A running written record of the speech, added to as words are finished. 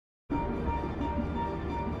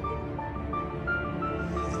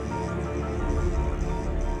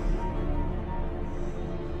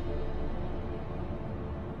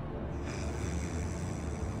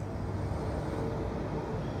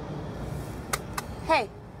Hey,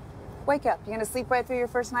 wake up. You gonna sleep right through your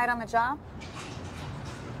first night on the job?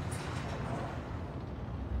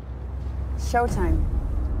 Showtime.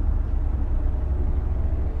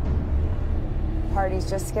 Party's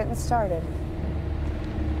just getting started.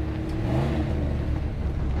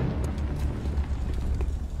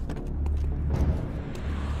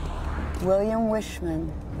 William Wishman,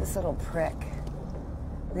 this little prick.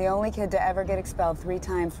 The only kid to ever get expelled 3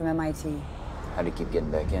 times from MIT. How'd he keep getting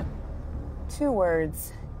back in? 2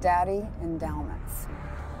 words, daddy endowments.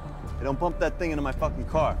 Hey, don't bump that thing into my fucking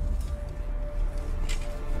car.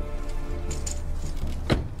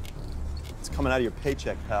 It's coming out of your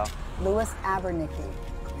paycheck, pal. Louis Abernicki.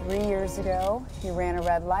 3 years ago, he ran a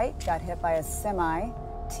red light, got hit by a semi,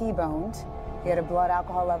 T-boned. He had a blood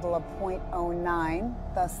alcohol level of .09,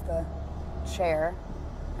 thus the chair,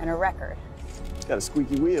 and a record. It's got a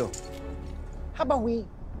squeaky wheel. How about we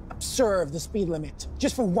observe the speed limit,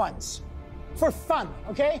 just for once? For fun,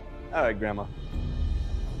 okay? All right, Grandma.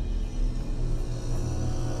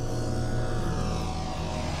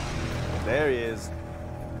 There he is.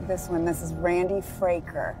 This is Randy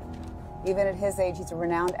Fraker. Even at his age, he's a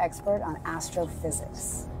renowned expert on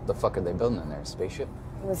astrophysics. The fuck are they building in there? A spaceship?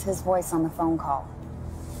 It was his voice on the phone call.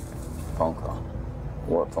 Phone call.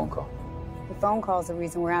 What phone call? The phone call's the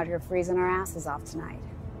reason we're out here freezing our asses off tonight.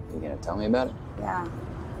 You gonna tell me about it? Yeah,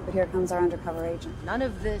 but here comes our undercover agent. None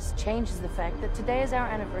of this changes the fact that today is our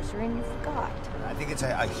anniversary and you forgot. I think it's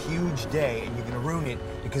a huge day, and you're gonna ruin it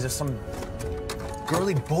because of some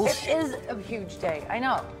girly bullshit. It is a huge day, I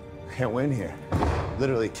know. Can't win here.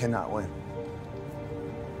 Literally cannot win.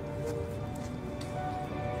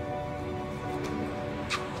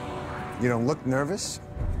 You don't look nervous.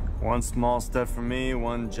 One small step for me,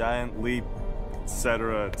 one giant leap,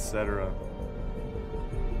 etc., etc.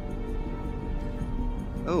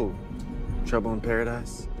 Oh, trouble in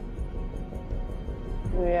paradise?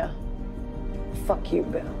 Yeah. Fuck you,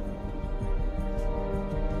 Bill.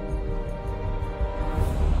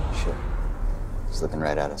 Shit. He's looking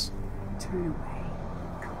right at us. Turn away.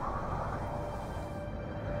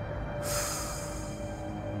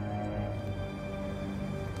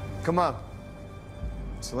 Come on.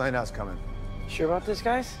 Landau's coming. Sure about this,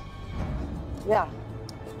 guys? Yeah.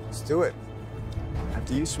 Let's do it.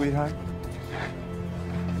 After you, sweetheart.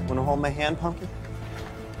 Wanna hold my hand, Pumpkin?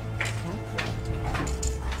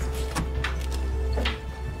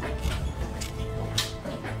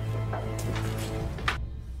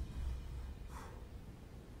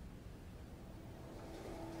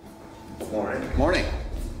 Morning. Morning.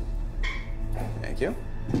 Thank you.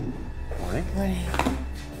 Morning.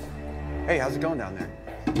 Hey, how's it going down there?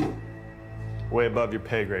 Way above your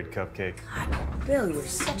pay grade, Cupcake. God, Bill, you're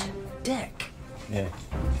such a dick. Yeah.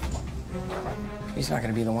 He's not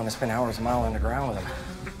gonna be the one to spend hours a mile underground with him.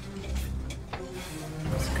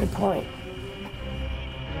 That's a good point.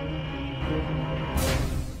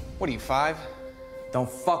 What are you, 5? Don't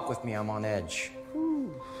fuck with me, I'm on edge.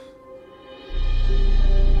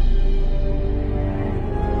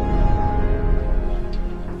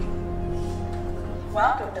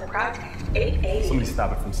 Welcome to Project 880. Somebody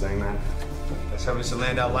stop it from saying that. That's how Mr.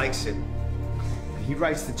 Landau likes it. He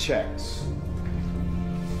writes the checks.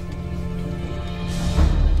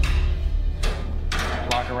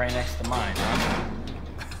 Locker right next to mine, huh?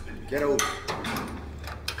 Get over.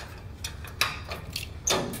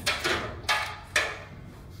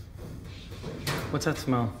 What's that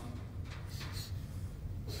smell?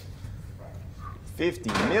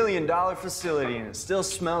 $50 million facility, and it still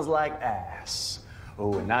smells like ass.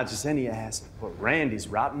 Oh, and not just any ass, but Randy's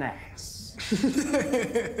rotten ass.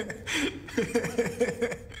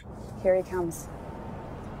 Here he comes.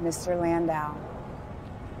 Mr. Landau.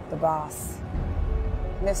 The boss.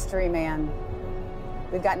 Mystery man.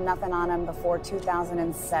 We've got nothing on him before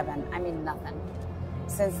 2007. I mean, nothing.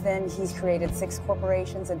 Since then, he's created 6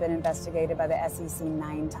 corporations and been investigated by the SEC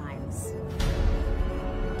 9 times.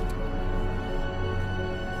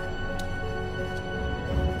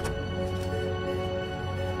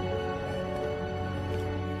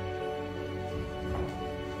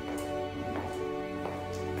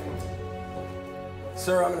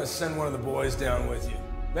 Sir, I'm gonna send one of the boys down with you.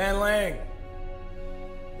 Van Lang.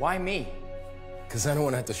 Why me? Because I don't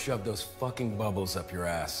want to have to shove those fucking bubbles up your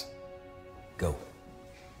ass. Go.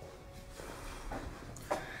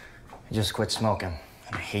 I just quit smoking,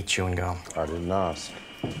 and I hate chewing gum. I didn't ask.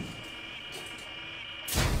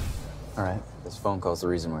 All right, this phone call's the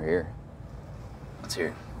reason we're here. Let's hear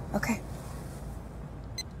it. Okay.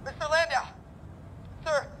 Mr. Landau,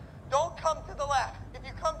 sir, don't come to the lab. If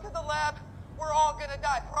you come to the lab, we're all gonna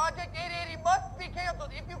die. Project 880 must be canceled.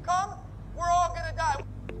 If you come, we're all gonna die.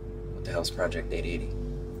 What the hell's Project 880?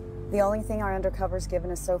 The only thing our undercover's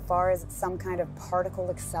given us so far is some kind of particle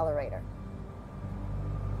accelerator.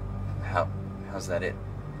 How's that it?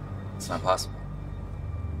 It's not possible.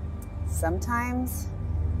 Sometimes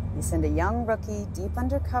you send a young rookie deep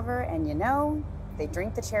undercover and you know, they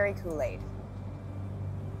drink the cherry Kool-Aid.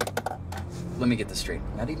 Let me get this straight.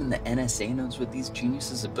 Not even the NSA knows what these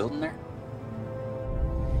geniuses are building there?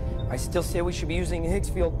 I still say we should be using a Higgs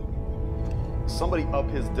field. Somebody up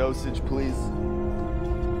his dosage, please.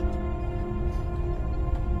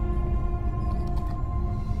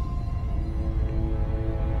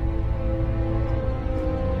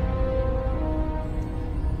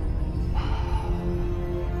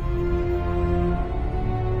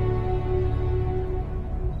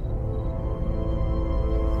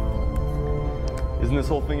 Isn't this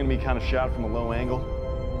whole thing gonna be kind of shot from a low angle?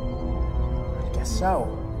 I guess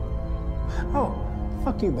so. Oh,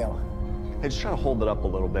 fuck you, Bill. Hey, just try to hold it up a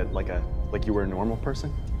little bit, like you were a normal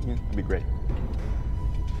person. Yeah, that'd be great.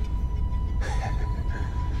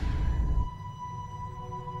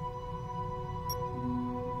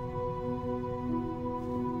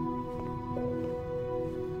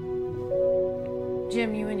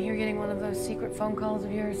 Jim, you in here getting one of those secret phone calls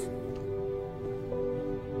of yours?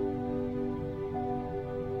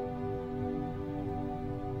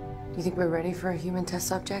 Do you think we're ready for a human test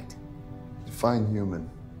subject? Define human.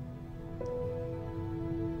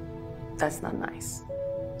 That's not nice.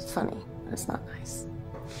 It's funny, but it's not nice.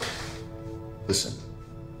 Listen,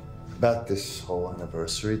 about this whole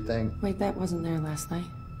anniversary thing. Wait, that wasn't there last night.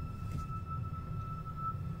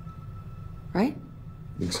 Right?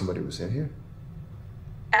 Think somebody was in here?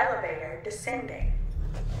 Elevator descending.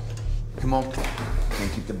 Come on.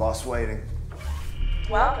 Can't keep the boss waiting.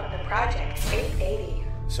 Welcome to Project 880.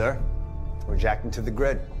 Sir, we're jacked into the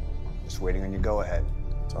grid. Just waiting on your go-ahead.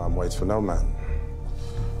 Time waits for no man.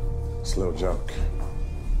 Slow joke.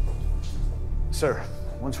 Sir,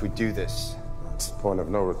 once we do this, it's the point of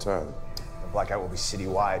no return. The blackout will be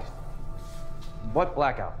citywide. What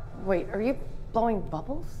blackout? Wait, are you blowing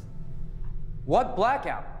bubbles? What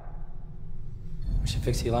blackout? We should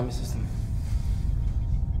fix the alignment system.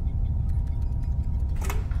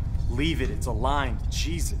 Leave it, it's aligned.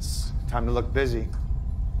 Jesus. Time to look busy.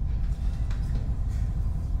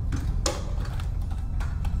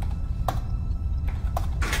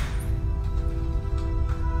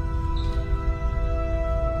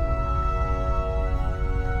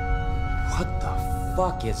 What the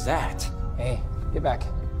fuck is that? Hey, get back.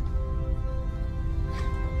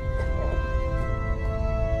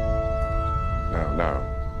 No.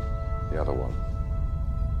 The other one.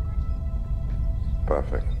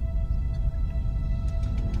 Perfect.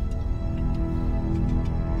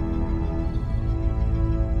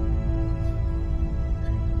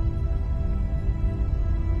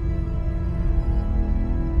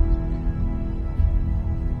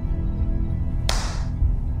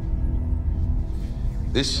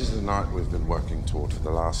 This is the night we've been working toward for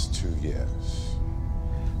the last 2 years.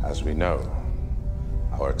 As we know,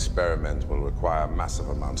 our experiment will require massive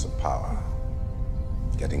amounts of power.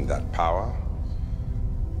 Getting that power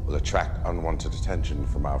will attract unwanted attention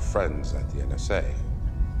from our friends at the NSA,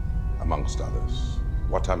 amongst others.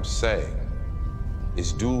 What I'm saying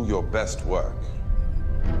is do your best work.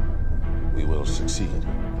 We will succeed.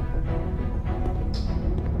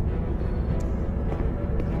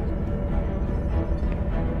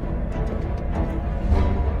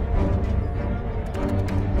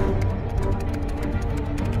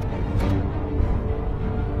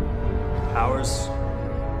 Powers,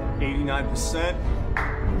 89%,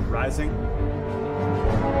 rising.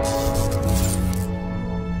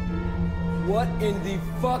 What in the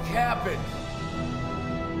fuck happened?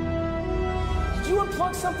 Did you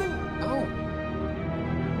unplug something? No.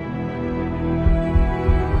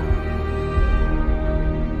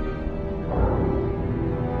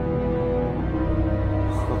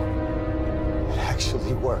 It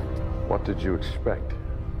actually worked. What did you expect?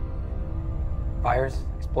 Fires,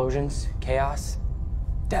 explosions, chaos,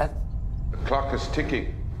 death. The clock is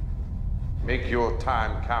ticking. Make your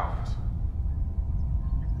time count.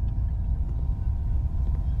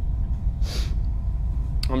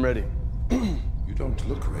 I'm ready. You don't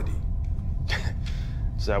look ready.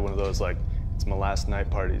 Is that one of those, like, it's my last night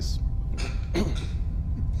parties?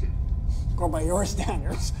 Go by your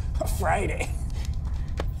standards, a Friday.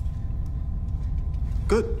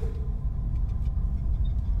 Good.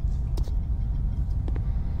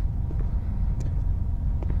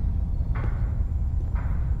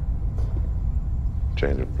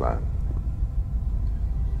 Change of plan.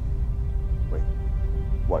 Wait,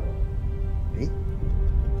 what? Me?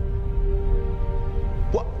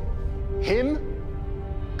 What? Him?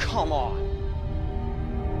 Come on.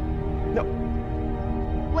 No.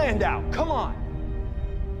 Landau, come on.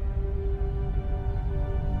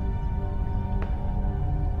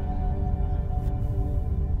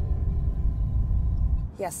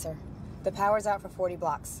 Yes, sir. The power's out for 40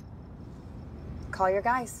 blocks. Call your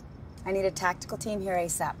guys. I need a tactical team here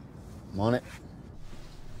ASAP. I'm on it.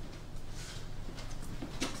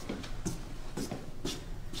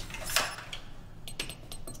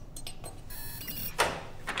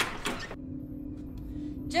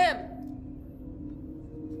 Jim!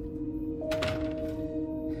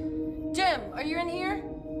 Jim, are you in here?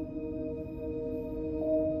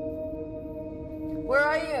 Where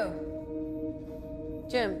are you?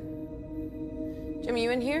 Jim? Jim, are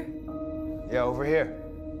you in here? Yeah, over here.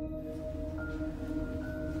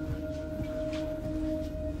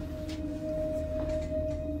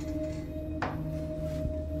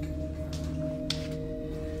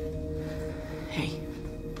 Hey.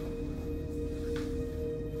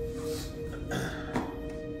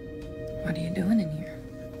 What are you doing in here?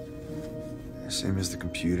 Same as the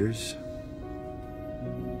computers.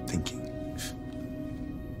 Thinking.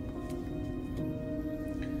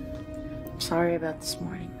 I'm sorry about this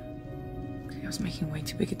morning. I was making way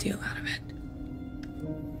too big a deal out of it.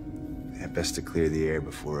 Yeah, best to clear the air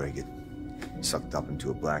before I get sucked up into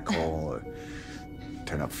a black hole or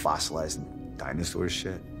turn up fossilized dinosaur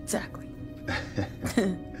shit. Exactly.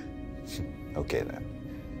 Okay, then.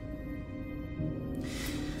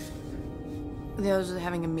 The others are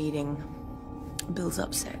having a meeting. Bill's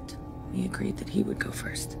upset. He agreed that he would go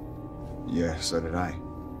first. Yeah, so did I.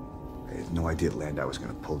 I had no idea Landau was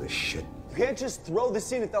gonna pull this shit. You can't just throw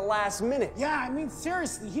this in at the last minute. Yeah, I mean,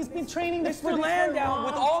 seriously, he's been training this for Mr. this Landau,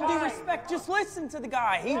 with all due time. respect, just listen to the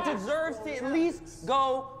guy. He deserves to at least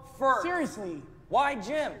go first. Seriously. Why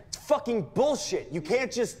Jim? It's fucking bullshit. You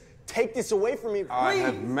can't just take this away from me. I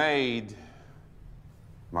have made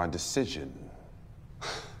my decision.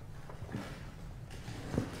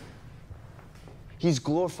 He's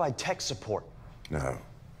glorified tech support. No.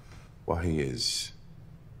 What he is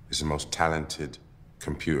the most talented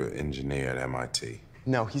computer engineer at MIT.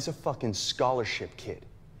 No, he's a fucking scholarship kid.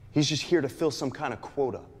 He's just here to fill some kind of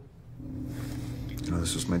quota. You know,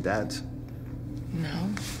 this was my dad's. No.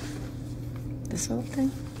 This whole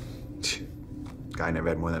thing? Guy never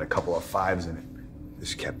had more than a couple of fives in it.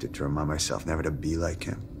 Just kept it to remind myself never to be like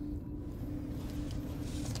him.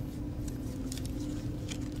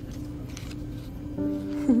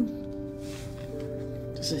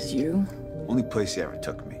 This is you? Only place he ever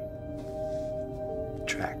took me.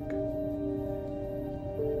 Track.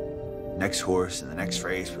 Next horse and the next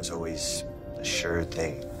race was always a sure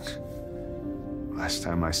thing. Last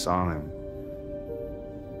time I saw him,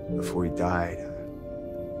 before he died,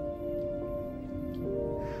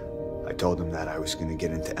 I told him that I was going to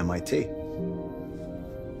get into MIT.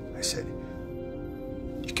 I said,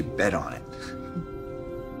 you could bet on it.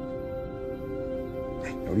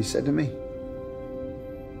 You know what he said to me?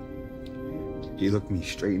 He looked me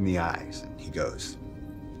straight in the eyes and he goes,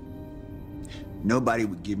 nobody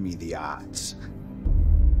would give me the odds.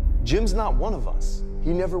 Jim's not one of us. He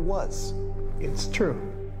never was. It's true.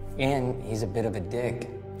 And he's a bit of a dick.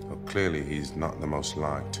 Well, clearly he's not the most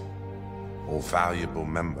liked or valuable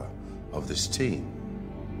member of this team.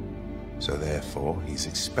 So therefore, he's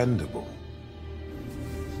expendable.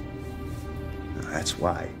 That's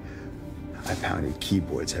why I pounded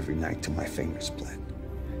keyboards every night till my fingers bled.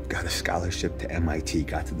 Got a scholarship to MIT,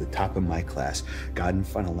 got to the top of my class, got in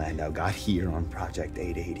front of Landau, got here on Project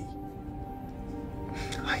 880.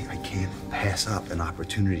 I can't pass up an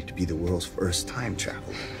opportunity to be the world's first time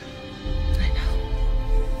traveler. I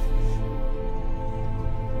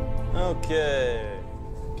know. Okay.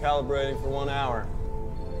 Calibrating for 1 hour.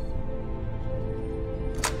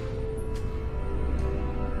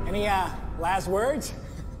 Any last words?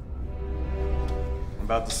 I'm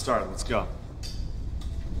about to start. Let's go.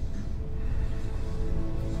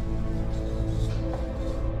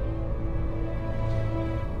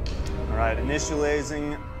 All right,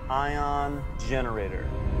 initializing ion generator.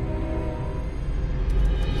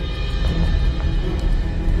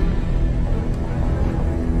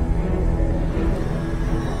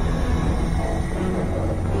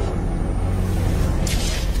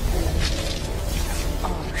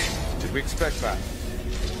 Did we expect that?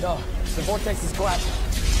 No, the vortex is collapsing.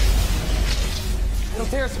 It'll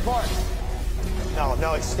tear us apart.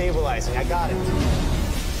 No, it's stabilizing. I got it.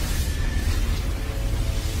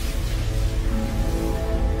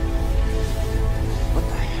 What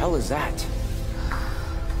the hell is that?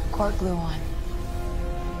 Quark glue on.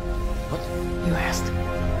 What? You asked.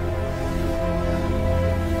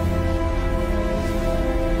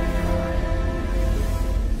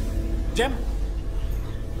 Jim,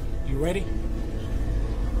 you ready?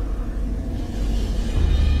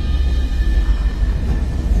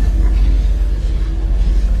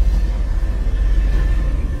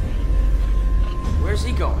 Where's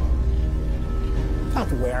he going?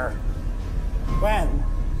 Not where. When?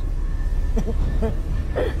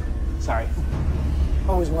 Sorry.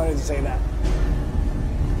 Always wanted to say that.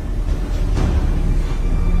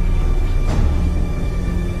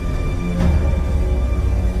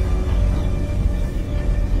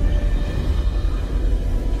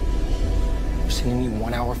 We're sending you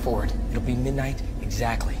 1 hour forward. It'll be midnight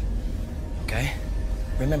exactly. Okay?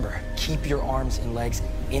 Remember, keep your arms and legs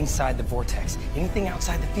inside the vortex. Anything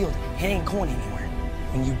outside the field, it ain't going anywhere.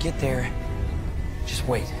 When you get there, just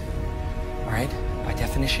wait. All right? By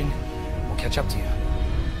definition, we'll catch up to you.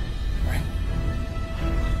 All right?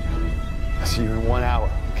 I'll see you in 1 hour,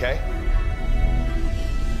 okay?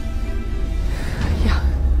 Yeah.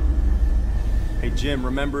 Hey, Jim,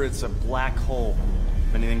 remember it's a black hole.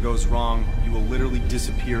 If anything goes wrong, you will literally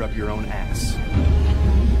disappear up your own ass.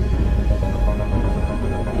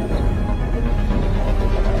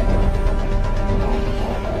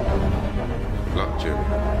 Look, Jim.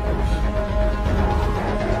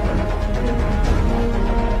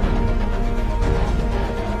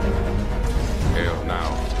 Hail now.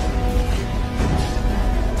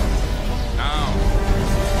 Now.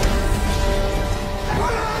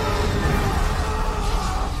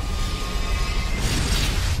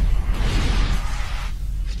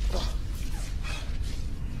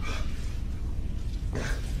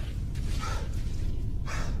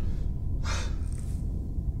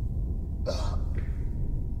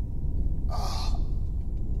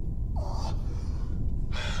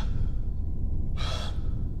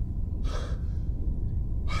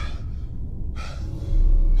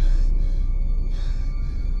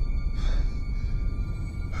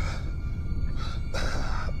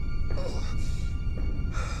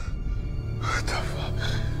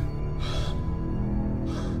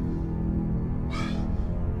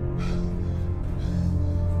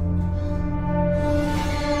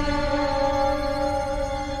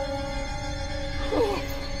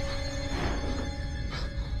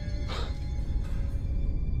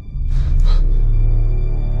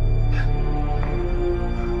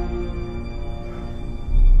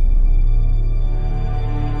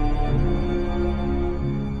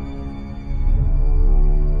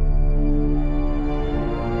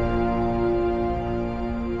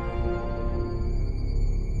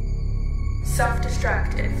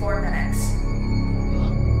 Self-destruct in 4 minutes.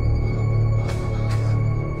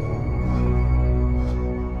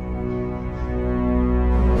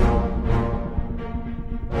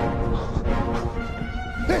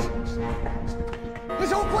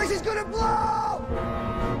 This whole place is gonna blow!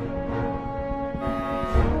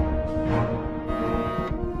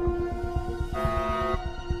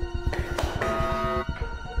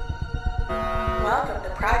 Welcome to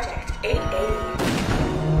Project 880.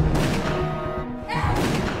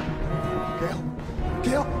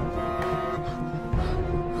 Gil?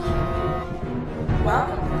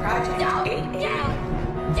 Welcome to Project 880.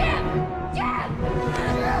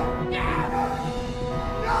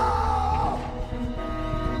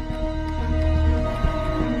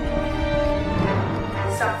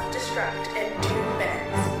 Self-destruct in 2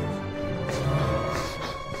 minutes.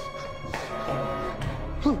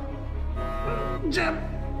 Jim!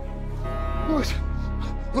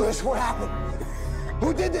 Louis, what happened?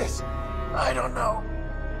 Who did this? I don't know.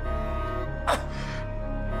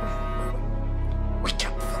 We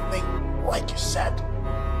kept filming, like you said.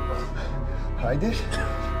 I did?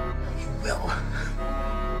 You will.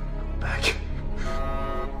 Back.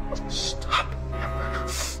 Stop.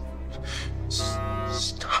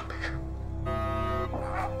 Stop.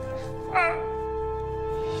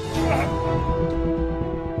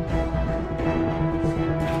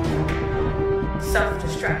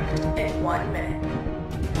 Self-destruct in 1 minute.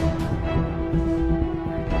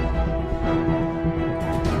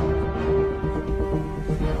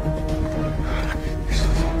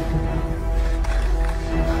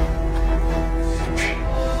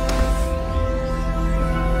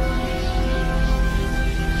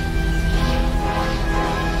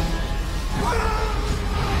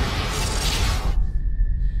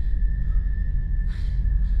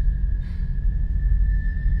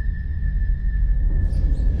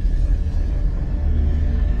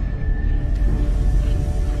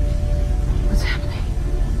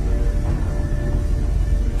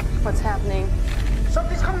 What's happening?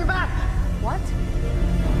 Something's coming back! What?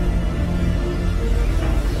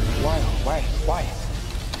 Why?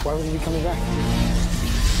 Why would he be coming back?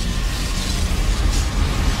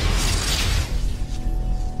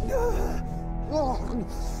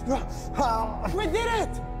 We did it!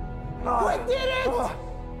 We did it!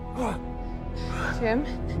 Jim?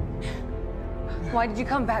 Why did you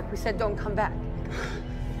come back? We said don't come back.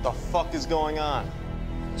 The fuck is going on?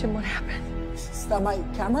 Jim, what happened? Is that my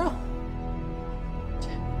camera?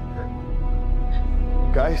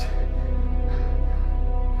 Guys,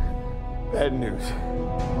 bad news.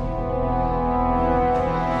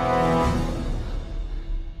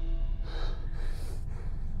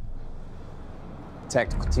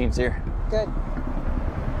 Tactical team's here. Good.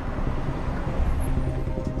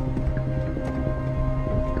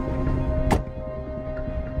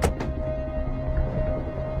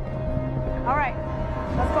 All right,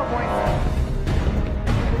 let's go, boys.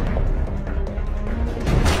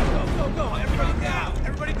 Go, go, everybody down!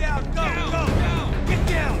 Everybody down! Go, go! Get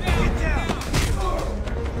down! Get down! Go!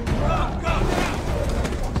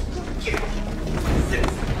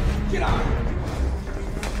 Get on!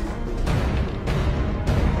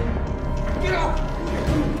 Get out!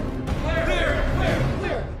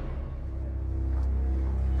 Clear!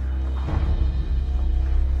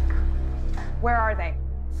 Where are they?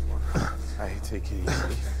 Hey, take it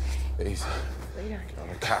easy. Easy. Get on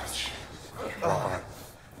the couch. All right.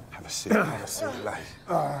 Have a seat. Have a seat. Lay.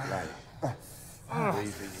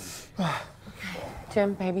 Breathe easy.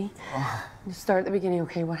 Jim, baby, just start at the beginning,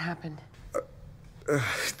 okay? What happened?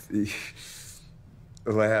 The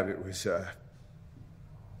lab, it was a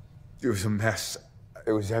mess.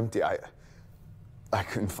 It was empty. I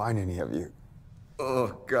couldn't find any of you.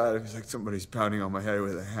 Oh, God, it was like somebody's pounding on my head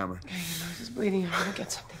with a hammer. Okay, your nose is bleeding. I'm gonna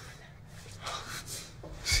get something.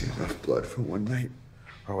 See enough blood for one night.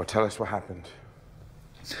 Oh, well, tell us what happened.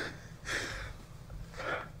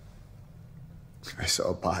 I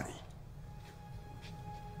saw a body.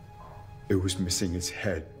 It was missing its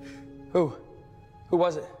head. Who? Who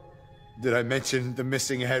was it? Did I mention the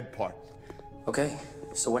missing head part? Okay,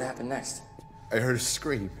 so what happened next? I heard a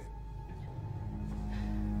scream.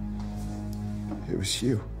 It was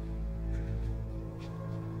you.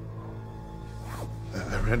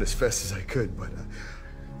 I ran as fast as I could, but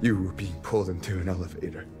you were being pulled into an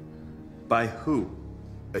elevator. By who?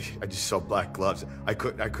 I just saw black gloves. I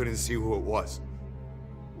couldn't see who it was.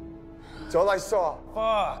 That's all I saw.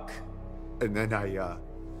 Fuck. And then I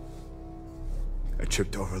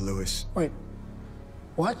tripped over Lewis. Wait,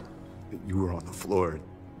 what? You were on the floor,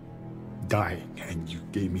 dying, and you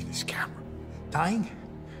gave me this camera. Dying?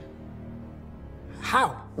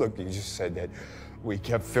 How? Look, you just said that we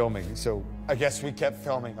kept filming, so I guess we kept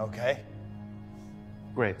filming, okay?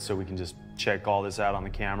 Great, so we can just check all this out on the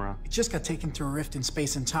camera. It just got taken through a rift in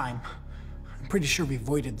space and time. I'm pretty sure we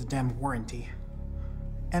voided the damn warranty.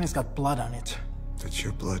 And it's got blood on it. That's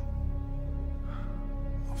your blood.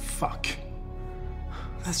 Oh, fuck.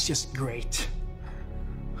 That's just great.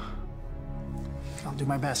 I'll do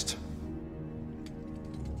my best.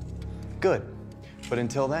 Good. But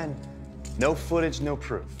until then, no footage, no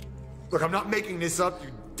proof. Look, I'm not making this up,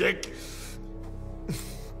 you dick.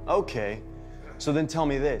 Okay, so then tell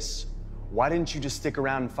me this. Why didn't you just stick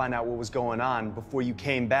around and find out what was going on before you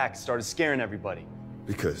came back and started scaring everybody?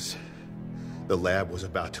 Because the lab was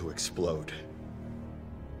about to explode.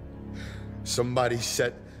 Somebody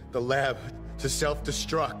set the lab to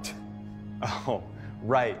self-destruct. Oh,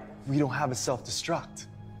 right. We don't have a self-destruct.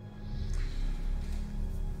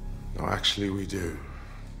 No, actually, we do.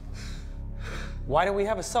 Why do we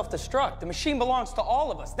have a self-destruct? The machine belongs to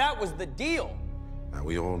all of us. That was the deal. Now,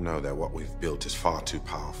 we all know that what we've built is far too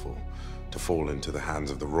powerful to fall into the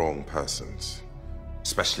hands of the wrong persons,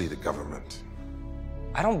 especially the government.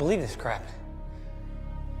 I don't believe this crap.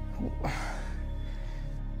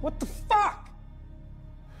 What the fuck?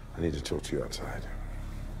 I need to talk to you outside.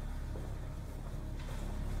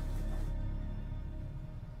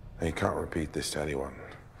 Now, you can't repeat this to anyone,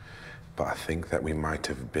 but I think that we might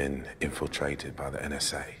have been infiltrated by the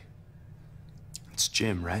NSA. It's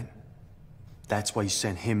Jim, right? That's why you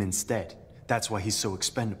sent him instead. That's why he's so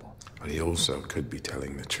expendable. But he also could be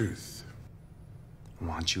telling the truth.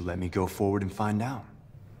 Why don't you let me go forward and find out?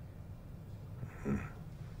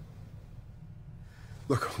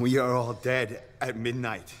 Look, we are all dead at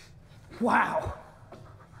midnight. Wow.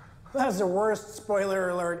 That's the worst spoiler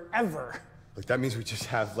alert ever. Look, that means we just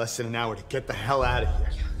have less than an hour to get the hell out of here.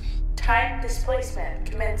 Time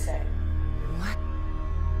displacement commencing.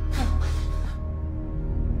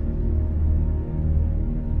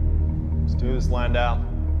 Let's do this, Landau.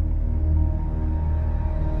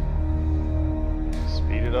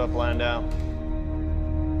 Speed it up, Landau.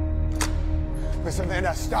 Listen,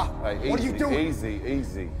 Landau, stop. Hey, what are you doing? Easy,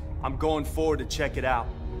 easy. I'm going forward to check it out.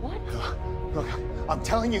 Look, I'm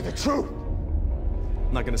telling you the truth.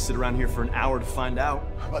 I'm not gonna sit around here for an hour to find out.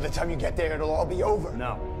 By the time you get there, it'll all be over.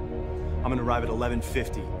 No. I'm gonna arrive at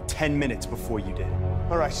 11:50, 10 minutes before you did.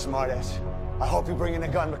 All right, smartass. I hope you bring in a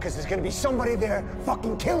gun because there's gonna be somebody there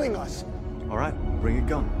fucking killing us. All right, bring a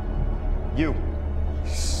gun. You.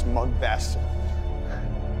 Smug bastard.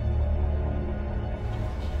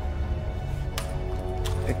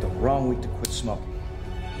 Picked the wrong week to quit smoking.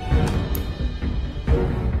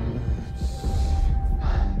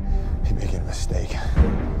 You're making a mistake.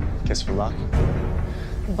 Kiss for luck.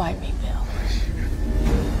 Bite me, Bill.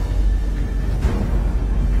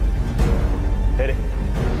 Hit it.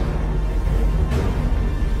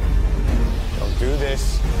 Don't do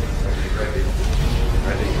this.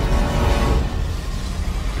 Ready.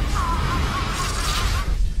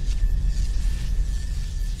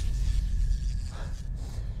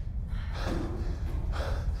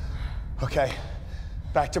 Okay,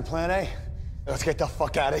 back to plan A. Let's get the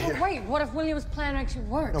fuck out of here. Wait, what if William's plan actually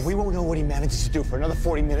works? No, we won't know what he manages to do for another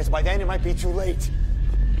 40 minutes. By then, it might be too late.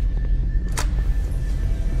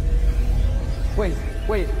 Wait.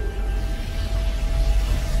 I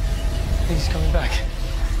think he's coming back.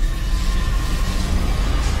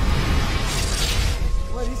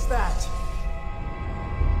 What is that?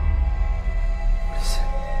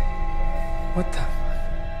 What the?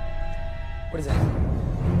 What is that?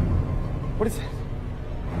 What is that?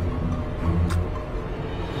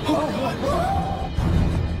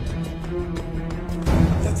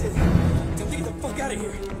 That's it. Get the fuck out of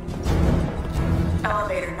here.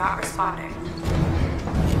 Elevator not responding.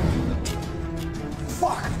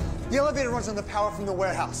 Fuck! The elevator runs on the power from the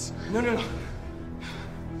warehouse. No.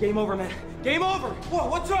 Game over, man. Game over! What?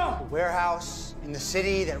 What's wrong? Warehouse in the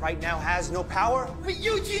city that right now has no power? But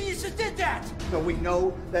you geniuses did that! No, we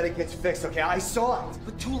know that it gets fixed, okay? I saw it.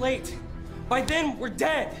 But too late. By then, we're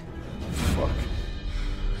dead. Fuck.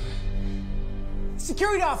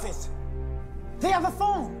 Security office! They have a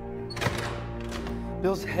phone!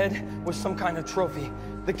 Bill's head was some kind of trophy.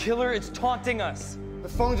 The killer is taunting us. The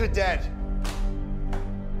phones are dead.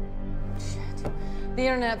 The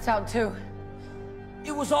internet's out too.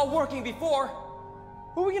 It was all working before.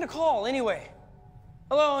 Who are we gonna call anyway?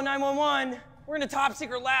 Hello, 911. We're in a top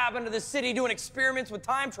secret lab under the city doing experiments with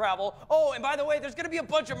time travel. Oh, and by the way, there's gonna be a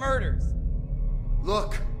bunch of murders.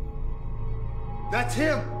 Look. That's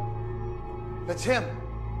him. That's him.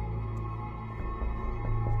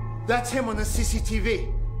 That's him on the CCTV.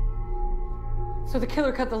 So the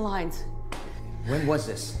killer cut the lines. When was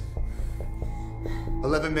this?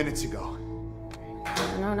 11 minutes ago.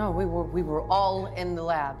 No, we were all in the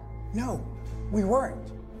lab. No, we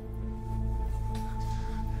weren't.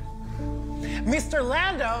 Mr.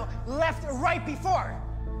 Lando left right before.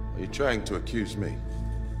 Are you trying to accuse me?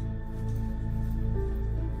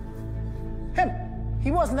 Him.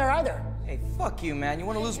 He wasn't there either. Hey, fuck you, man. You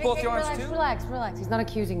want to lose both your arms too? Relax. He's not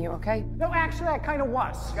accusing you, okay? No, actually, I kind of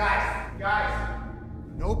was. Guys.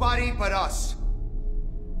 Nobody but us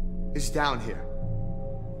is down here.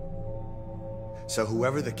 So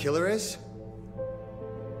whoever the killer is,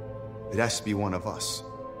 it has to be one of us.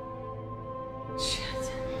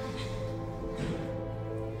 Shit.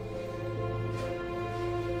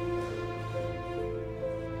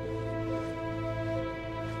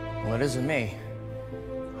 Well, it isn't me.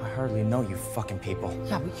 I hardly know you fucking people.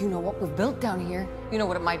 Yeah, but you know what we've built down here. You know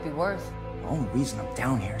what it might be worth. The only reason I'm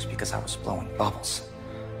down here is because I was blowing bubbles.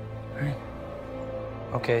 All right?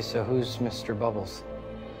 Okay, so who's Mr. Bubbles?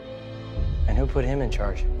 And who put him in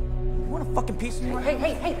charge? You want a fucking piece of me?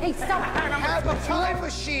 Hey, stop! We have a time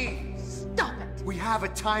machine! Stop it! We have a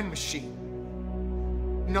time machine.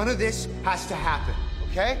 None of this has to happen,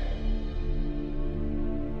 okay?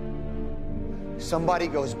 Somebody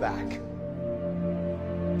goes back,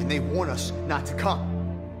 and they warn us not to come.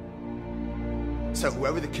 So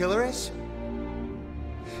whoever the killer is,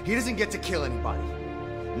 he doesn't get to kill anybody.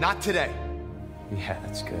 Not today. Yeah,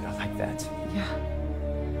 that's good. I like that. Yeah.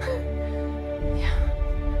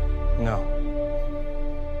 No.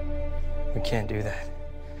 We can't do that.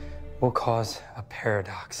 We'll cause a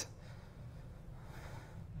paradox.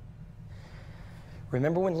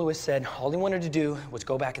 Remember when Lewis said all he wanted to do was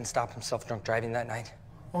go back and stop himself drunk driving that night?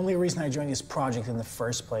 Only reason I joined this project in the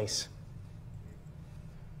first place.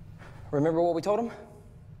 Remember what we told him?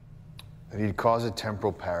 That he'd cause a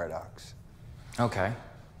temporal paradox. Okay.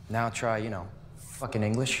 Now try, fucking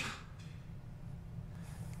English.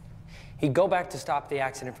 He'd go back to stop the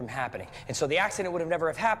accident from happening. And so the accident would have never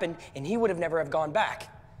have happened, and he would have never have gone back.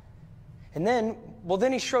 And then,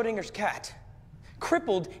 then he's Schrodinger's cat.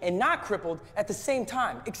 Crippled and not crippled at the same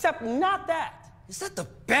time, except not that. Is that the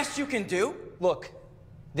best you can do? Look,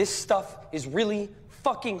 this stuff is really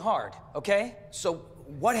fucking hard, okay? So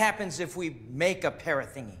what happens if we make a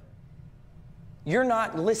parathingy? You're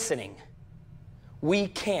not listening. We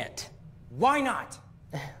can't. Why not?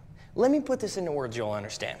 Let me put this into words you'll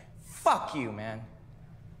understand. Fuck you, man.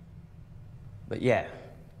 But yeah,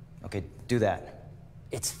 okay, do that.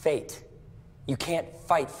 It's fate. You can't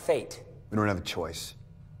fight fate. We don't have a choice.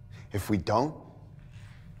 If we don't,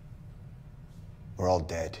 we're all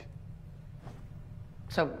dead.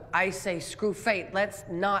 So I say screw fate, let's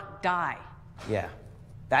not die. Yeah,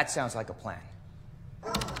 that sounds like a plan.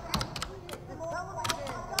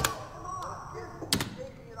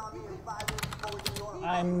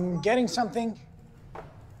 I'm getting something.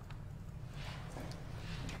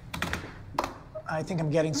 I think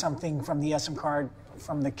I'm getting something from the SM card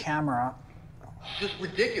from the camera. Just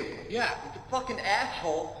ridiculous. Yeah, he's a fucking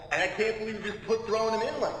asshole, and I can't believe you just throwing him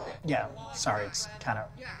in like that. Yeah, sorry, it's kind of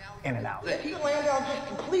in and out. He Landau,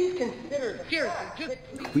 just please consider it. Seriously, just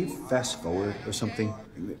please. Can we fast forward or something?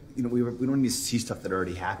 You know, we don't need to see stuff that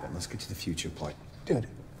already happened. Let's get to the future part. Dude,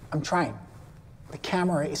 I'm trying. The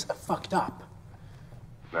camera is fucked up.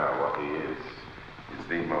 Now, what he is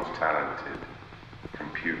the most talented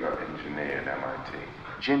computer engineer at MIT.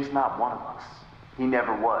 Jim's not one of us. He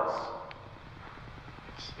never was.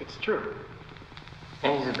 It's true.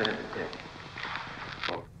 And he's a bit of a dick.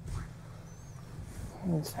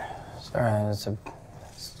 It's all right. It's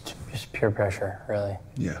just peer pressure, really.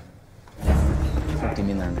 Yeah. What do you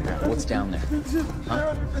mean they're underground? What's down there?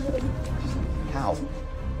 Huh? How?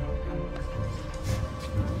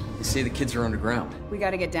 They say the kids are underground. We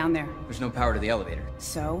gotta get down there. There's no power to the elevator.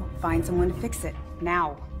 So, find someone to fix it.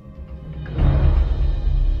 Now.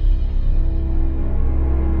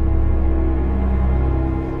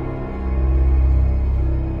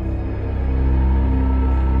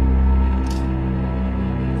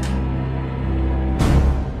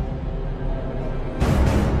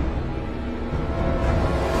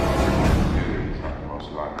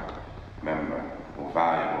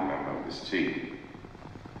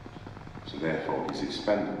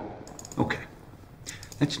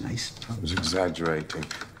 That's nice. I was exaggerating.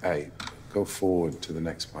 Hey, go forward to the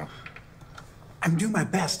next part. I'm doing my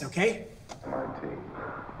best, okay? MIT.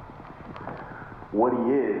 What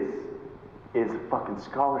he is a fucking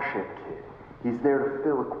scholarship kid. He's there to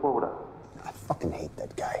fill a quota. I fucking hate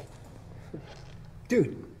that guy.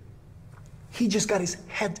 Dude, he just got his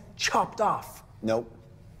head chopped off. Nope.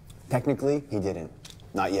 Technically, he didn't.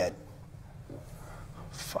 Not yet.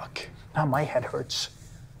 Fuck. Now my head hurts.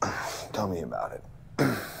 Tell me about it.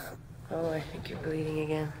 Oh, I think you're bleeding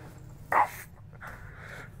again.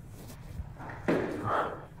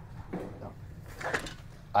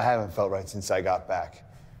 I haven't felt right since I got back.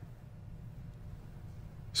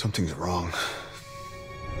 Something's wrong.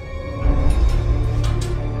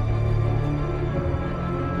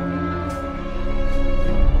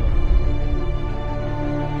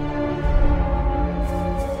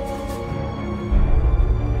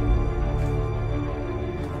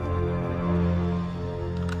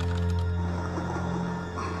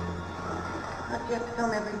 You have to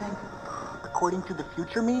film everything. According to the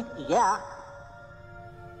future me? Yeah.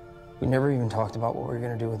 We never even talked about what we were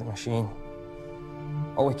gonna do with the machine.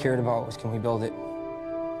 All we cared about was, can we build it?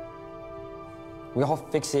 We all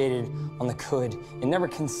fixated on the could and never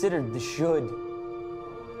considered the should.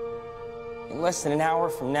 In less than an hour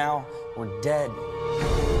from now, we're dead.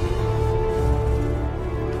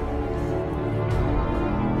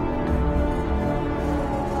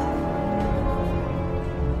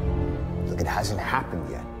 Look, it hasn't happened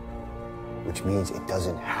yet, which means it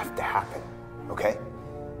doesn't have to happen, okay?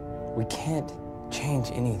 We can't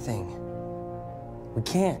change anything. We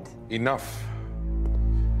can't. Enough.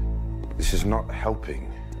 This is not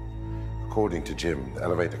helping. According to Jim, the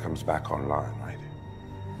elevator comes back online, right?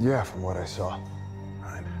 Yeah, from what I saw.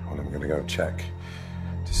 Right. Well, I'm gonna go check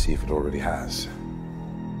to see if it already has.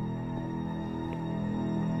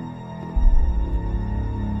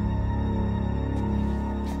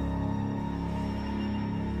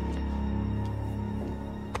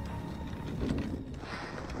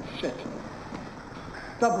 Shit.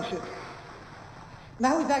 Double shit.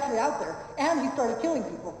 Now he's actually out there, and he started killing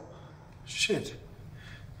people. Shit.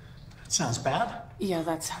 That sounds bad. Yeah,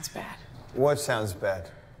 that sounds bad. What sounds bad?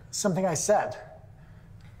 Something I said.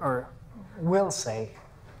 Or will say.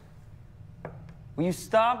 Will you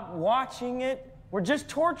stop watching it? We're just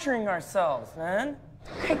torturing ourselves, man.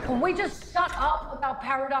 Hey, can we just shut up about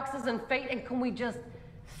paradoxes and fate, and can we just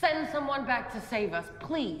send someone back to save us,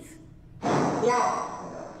 please? Yeah.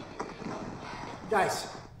 Guys,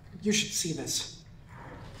 you should see this.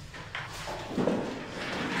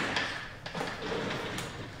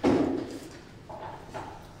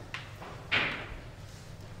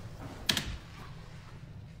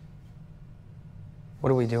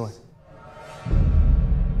 What are we doing?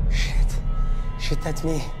 Shit. Shit, that's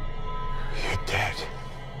me. You're dead.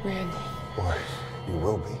 Randy. Or you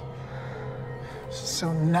will be.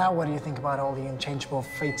 So now what do you think about all the unchangeable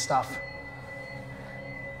fate stuff?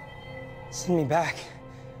 Send me back.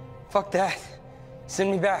 Fuck that.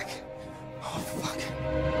 Send me back. Oh, fuck.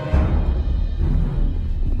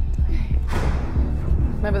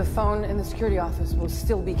 Remember, the phone in the security office will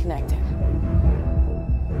still be connected.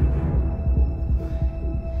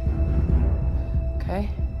 Okay?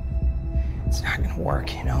 It's not gonna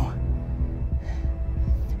work, you know?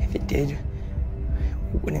 If it did,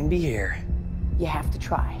 we wouldn't be here. You have to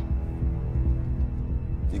try.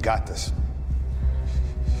 You got this.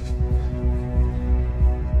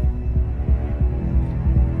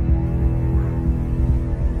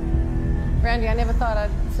 Randy, I never thought I'd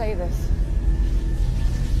say this.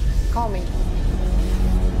 Call me.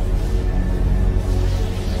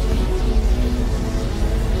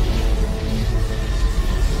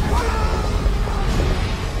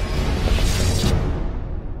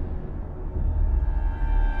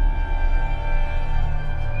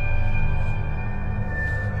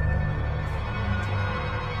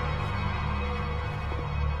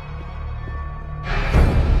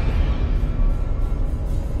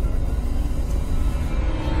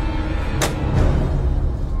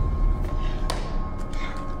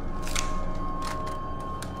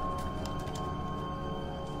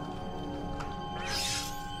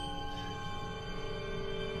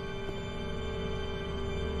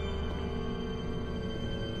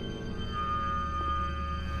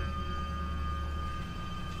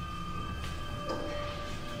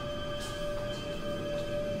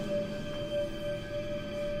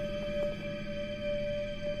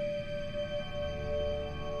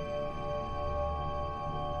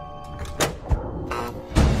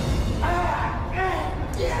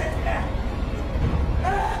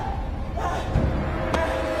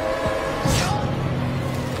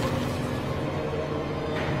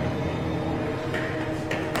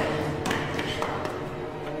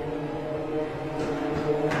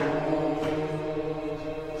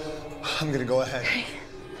 I'm gonna go ahead.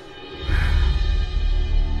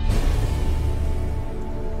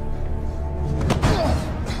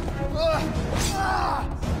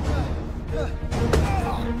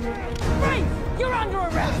 Right! You're under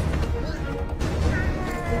arrest!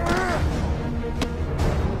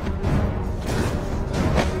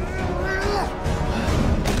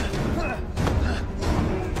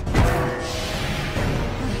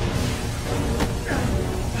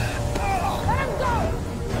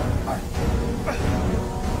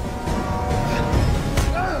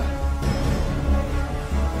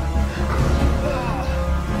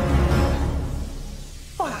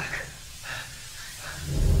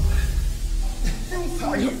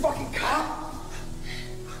 Are you a fucking cop?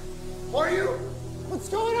 Are you? What's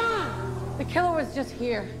going on? The killer was just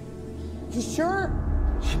here. You sure?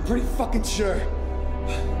 I'm pretty fucking sure.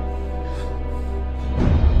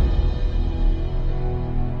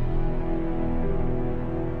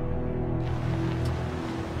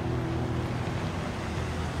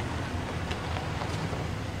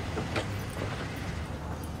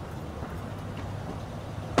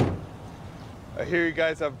 I hear you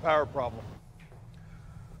guys have a power problem.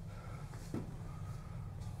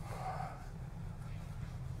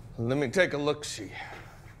 Let me take a look-see.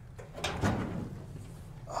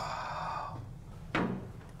 Oh.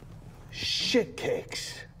 Shit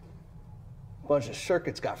cakes. A bunch of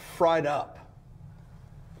circuits got fried up.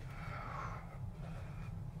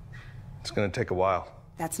 It's gonna take a while.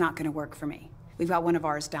 That's not gonna work for me. We've got one of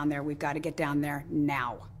ours down there. We've got to get down there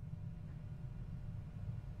now.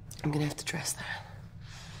 I'm gonna have to trust that.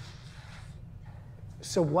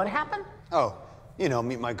 So what happened? Oh, you know,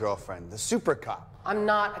 meet my girlfriend, the super cop. I'm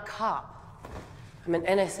not a cop. I'm an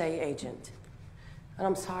NSA agent. And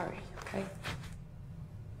I'm sorry, okay?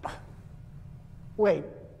 Wait,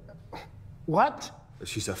 what?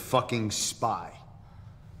 She's a fucking spy.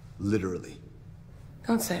 Literally.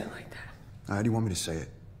 Don't say it like that. How do you want me to say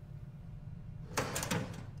it?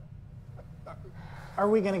 Are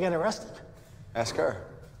we gonna get arrested? Ask her.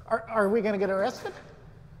 Are we gonna get arrested?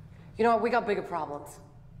 You know what? We got bigger problems.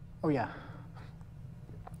 Oh, yeah.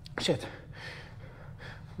 Shit.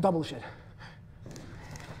 Double shit.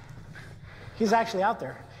 He's actually out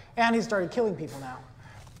there, and he started killing people now.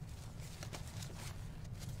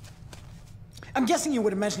 I'm guessing you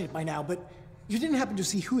would have mentioned it by now, but you didn't happen to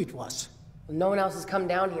see who it was. Well, no one else has come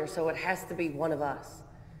down here, so it has to be one of us.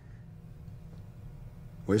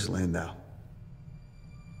 Where's Landau?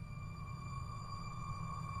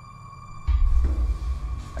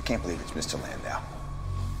 I can't believe it's Mr. Landau.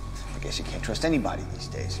 guess you can't trust anybody these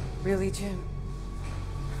days. Really, Jim?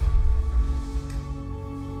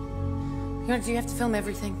 Do you have to film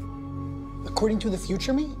everything? According to the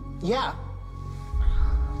future me? Yeah.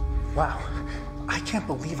 Wow. I can't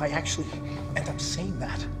believe I actually end up saying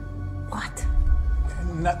that. What?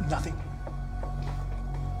 Nothing.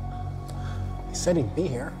 He said he'd be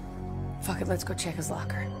here. Fuck it, let's go check his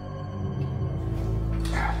locker.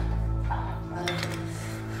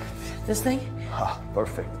 This thing? Ah,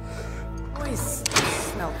 perfect. Boys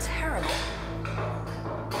smell terrible.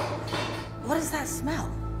 What does that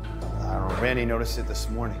smell? I don't know. Randy noticed it this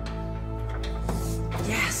morning.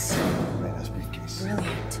 Yes. Randy's briefcase.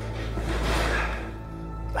 Brilliant.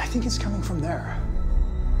 I think it's coming from there.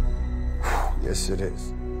 Yes, it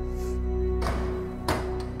is.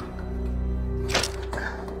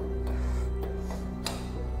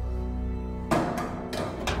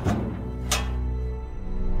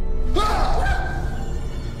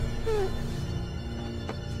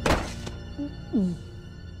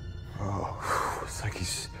 Oh, it's like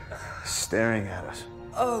he's staring at us.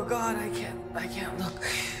 Oh God, I can't look.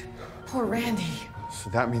 Poor Randy. So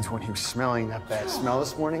that means when he was smelling that bad smell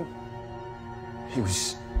this morning, he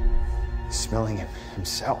was smelling it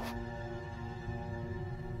himself.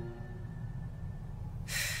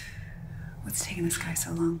 What's taking this guy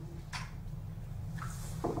so long?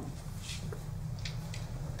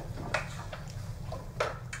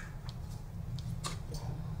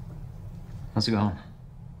 How's it going?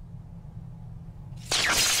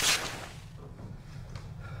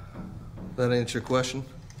 That answer your question?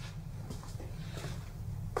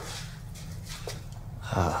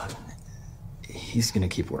 He's gonna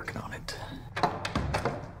keep working on it.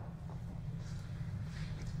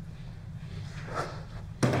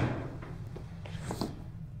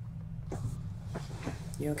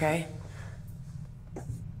 You okay?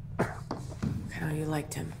 How you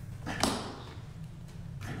liked him?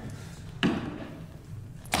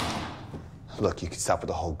 Look, you can stop with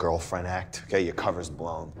the whole girlfriend act, okay? Your cover's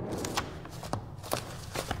blown.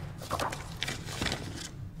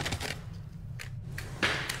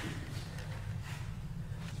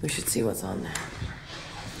 We should see what's on there.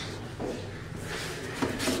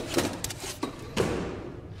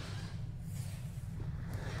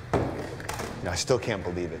 I still can't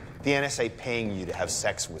believe it. The NSA paying you to have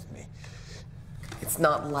sex with me. It's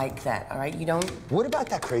not like that, all right? You don't... What about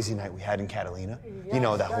that crazy night we had in Catalina? Yes, you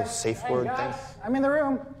know, that whole safe word thing? I'm in the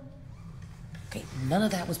room. Okay, none of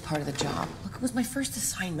that was part of the job. Look, it was my first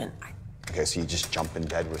assignment. Okay, so you just jump in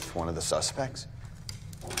bed with one of the suspects?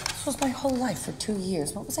 This was my whole life for 2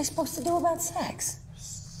 years. What was I supposed to do about sex?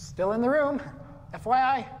 Still in the room.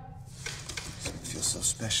 FYI. It feels so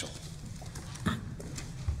special.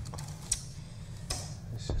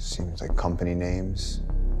 This seems like company names,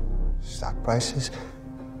 stock prices.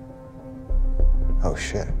 Oh,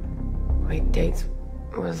 shit. Wait, dates?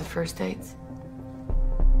 What was the first dates?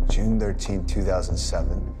 June 13,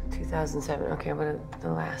 2007. 2007. Okay, what are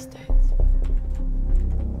the last dates?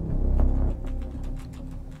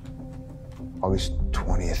 August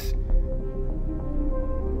 20th,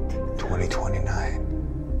 2029.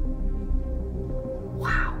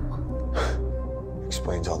 Wow.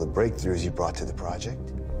 Explains all the breakthroughs you brought to the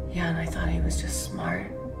project. Yeah, and I thought he was just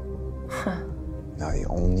smart. Huh. Now, the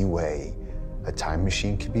only way a time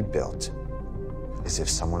machine can be built is if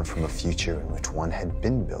someone from a future in which one had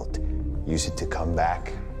been built used it to come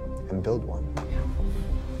back and build one.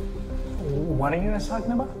 What are you guys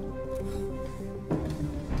talking about?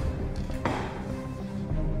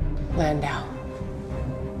 Landau.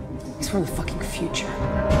 He's from the fucking future.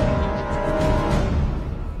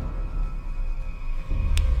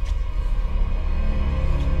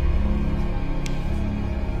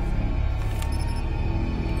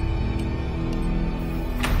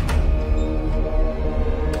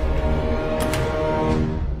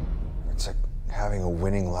 It's like having a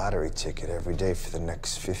winning lottery ticket every day for the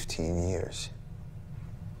next 15 years.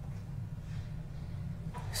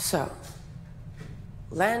 So,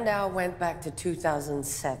 Landau went back to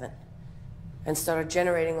 2007 and started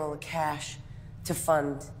generating all the cash to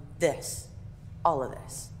fund this, all of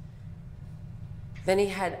this. Then he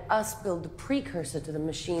had us build the precursor to the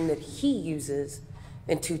machine that he uses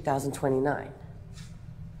in 2029.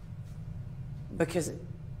 Because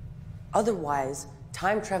otherwise,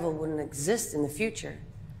 time travel wouldn't exist in the future.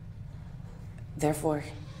 Therefore,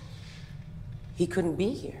 he couldn't be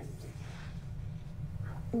here.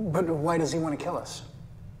 But why does he want to kill us?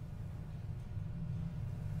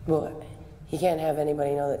 Well, he can't have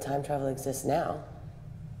anybody know that time travel exists now.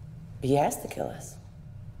 He has to kill us.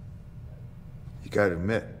 You gotta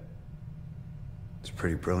admit, it's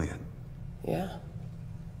pretty brilliant. Yeah.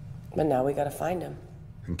 But now we gotta find him.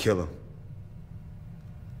 And kill him.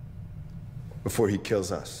 Before he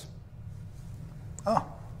kills us. Oh,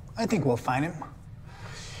 I think we'll find him.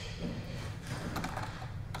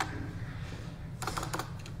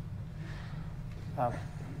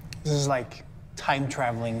 This is like time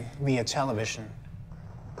traveling via television.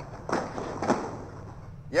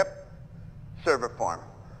 Yep. Server farm.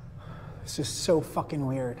 This is so fucking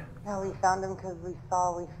weird. No, we found him because we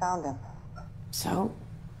saw we found him. So?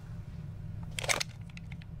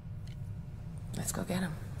 Let's go get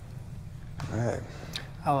him. All right.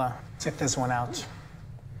 I'll check this one out.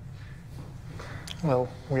 A little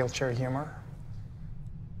wheelchair humor.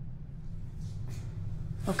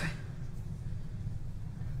 Okay.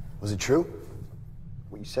 Was it true?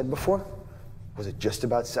 What you said before? Was it just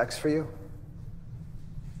about sex for you?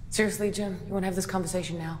 Seriously, Jim, you want to have this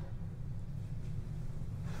conversation now?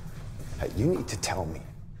 Hey, you need to tell me.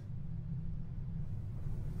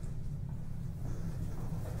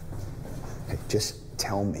 Hey, just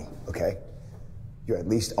tell me, okay? You at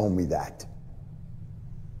least owe me that.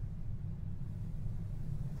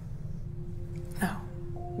 No.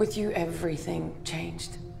 With you, everything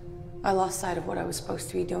changed. I lost sight of what I was supposed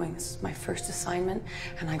to be doing. This is my first assignment,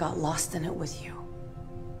 and I got lost in it with you.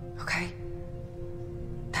 Okay?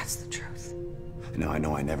 That's the truth. Now, I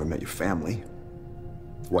know I never met your family.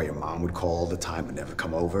 Why your mom would call all the time and never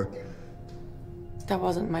come over. That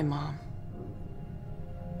wasn't my mom.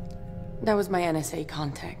 That was my NSA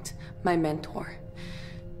contact, my mentor.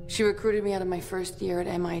 She recruited me out of my first year at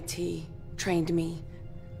MIT, trained me,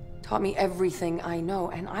 taught me everything I know,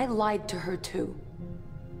 and I lied to her too.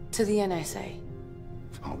 To the NSA.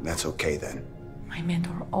 Oh, that's okay then. My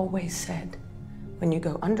mentor always said, when you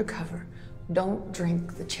go undercover, don't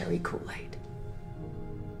drink the cherry Kool-Aid.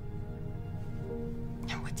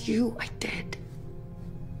 And with you, I did.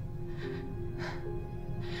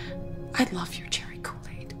 I love your cherry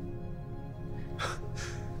Kool-Aid.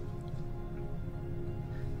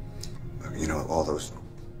 You know, all those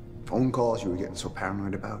phone calls you were getting so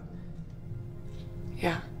paranoid about?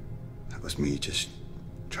 Yeah. That was me just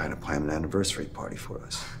trying to plan an anniversary party for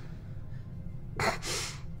us.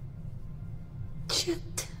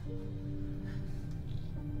 Shit.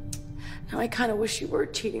 Now I kind of wish you were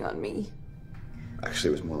cheating on me.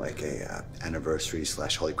 Actually, it was more like a anniversary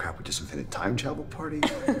 / holy crap, we just invented time travel party.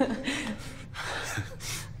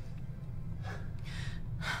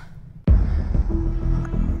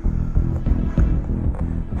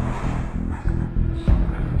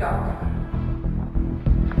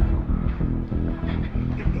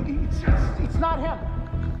 It's not him.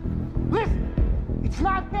 Listen, it's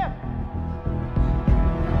not him.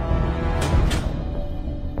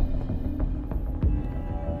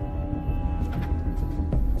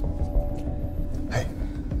 Hey,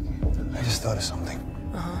 I just thought of something.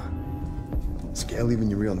 Scared leaving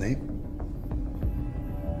your real name?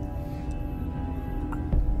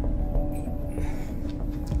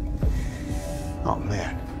 Oh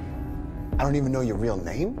man, I don't even know your real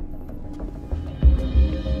name?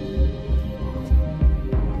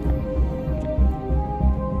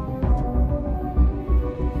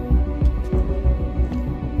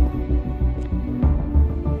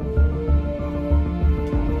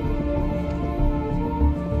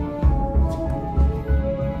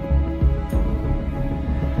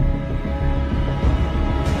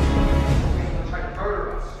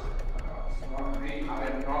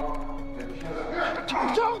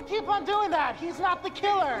 Don't keep on doing that. He's not the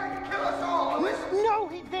killer. Kill us all, Louis. No,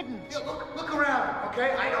 he didn't. Yeah, look around,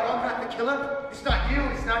 okay? I know I'm not the killer. It's not you,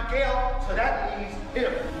 it's not Gail, so that leaves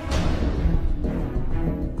him.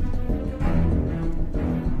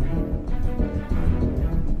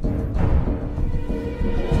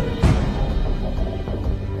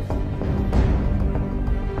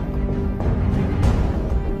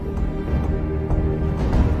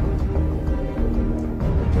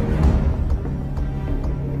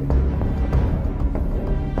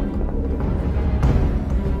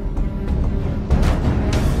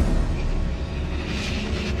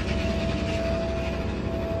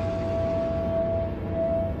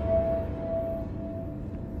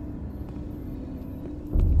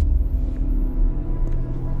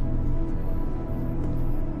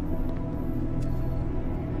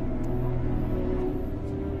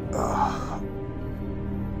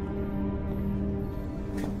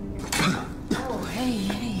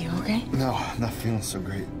 No, I'm not feeling so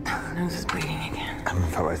great. Nose is bleeding again. I've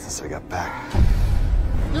been right since I got back.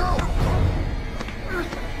 No!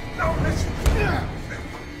 No, listen!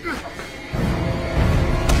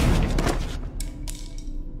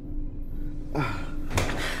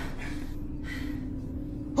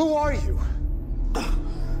 Who are you?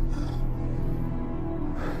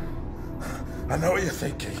 know what you're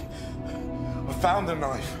thinking. I found the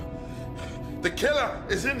knife. The killer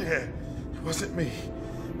is in here. It wasn't me.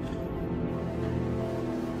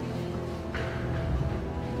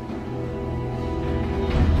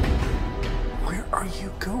 Where are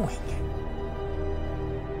you going?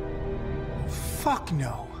 Fuck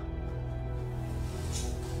no.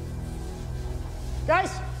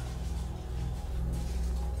 Guys!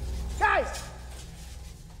 Guys!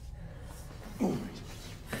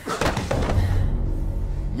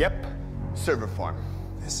 Yep, server farm.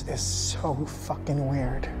 This is so fucking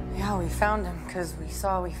weird. Yeah, we found him because we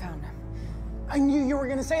saw we found him. I knew you were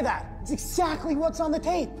gonna say that. It's exactly what's on the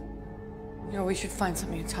tape. You know, we should find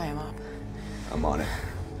something to tie him up. I'm on it.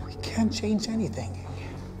 We can't change anything.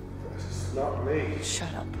 It's not me.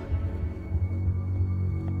 Shut up.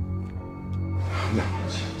 No.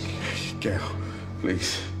 Gail,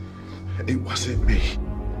 please. It wasn't me.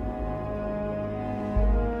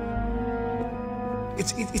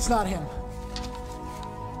 It's not him.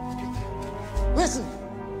 Listen,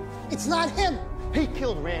 it's not him. He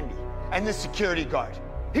killed Randy and the security guard.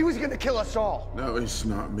 He was gonna kill us all. No, it's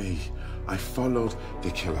not me. I followed the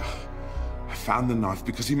killer. I found the knife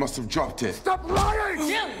because he must have dropped it. Stop lying!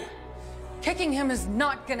 Jim! Kicking him is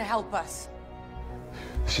not gonna help us.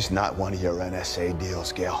 This is not one of your NSA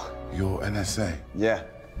deals, Gail. Your NSA? Yeah.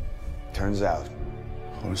 Turns out.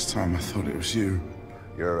 All this time I thought it was you.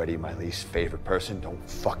 You're already my least favorite person. Don't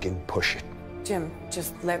fucking push it. Jim,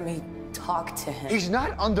 just let me talk to him. He's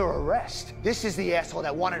not under arrest. This is the asshole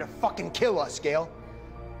that wanted to fucking kill us, Gail.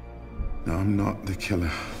 No, I'm not the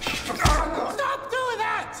killer. Stop doing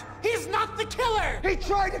that! He's not the killer! He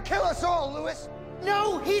tried to kill us all, Lewis.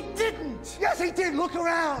 No, he didn't! Yes, he did. Look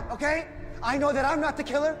around, okay? I know that I'm not the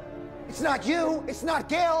killer. It's not you. It's not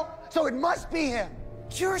Gail. So it must be him.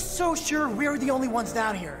 You're so sure we're the only ones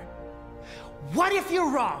down here. What if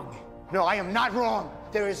you're wrong? No, I am not wrong.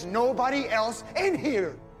 There is nobody else in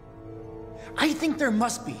here. I think there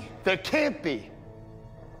must be. There can't be.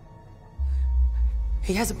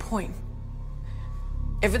 He has a point.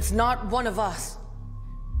 If it's not one of us,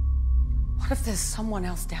 what if there's someone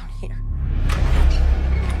else down here?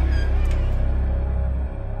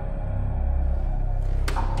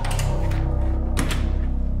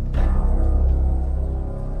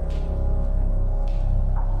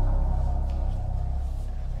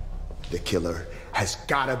 The killer has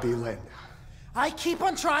gotta be Lynn. I keep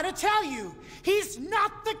on trying to tell you, he's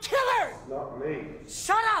not the killer! Not me.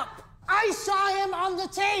 Shut up! I saw him on the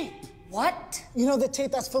tape! What? You know the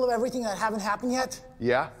tape that's full of everything that haven't happened yet?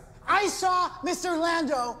 Yeah? I saw Mr.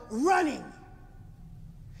 Lando running.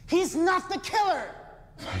 He's not the killer!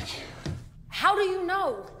 Thank you. How do you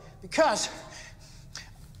know? Because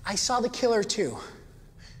I saw the killer too.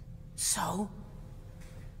 So?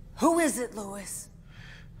 Who is it, Lewis?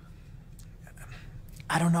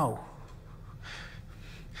 I don't know.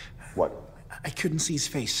 What? I couldn't see his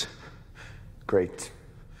face. Great.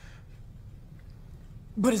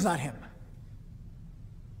 But it's not him.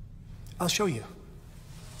 I'll show you.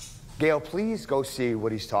 Gail, please go see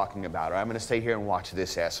what he's talking about, or I'm gonna stay here and watch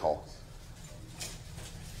this asshole.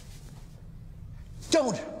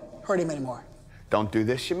 Don't hurt him anymore. Don't do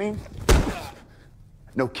this, you mean?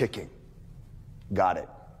 No kicking. Got it.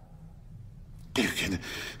 You can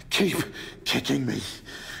keep kicking me,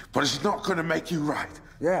 but it's not gonna make you right.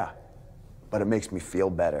 Yeah, but it makes me feel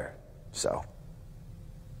better, so.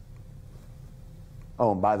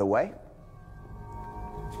 Oh, and by the way,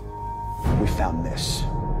 we found this.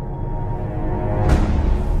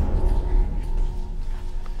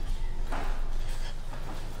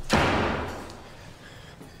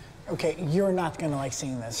 Okay, you're not gonna like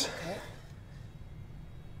seeing this. Okay.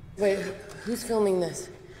 Wait, who's filming this?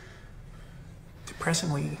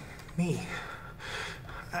 Presently, me.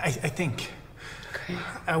 I think. Okay.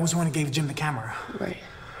 I was the one who gave Jim the camera. Right.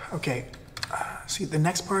 Okay, see, the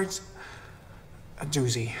next part's a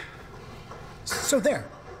doozy. So there,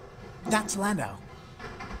 that's Landau.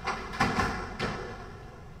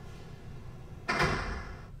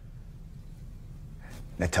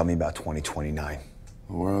 Now tell me about 2029.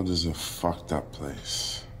 The world is a fucked up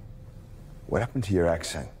place. What happened to your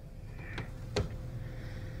accent?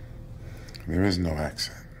 There is no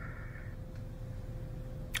accent.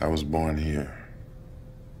 I was born here.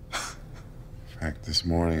 In fact, this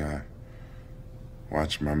morning I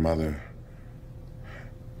watched my mother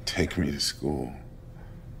take me to school.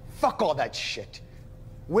 Fuck all that shit.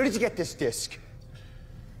 Where did you get this disc?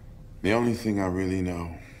 The only thing I really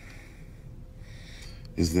know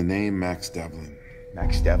is the name Max Devlin.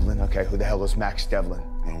 Max Devlin? Okay, who the hell is Max Devlin?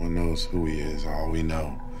 No one knows who he is. All we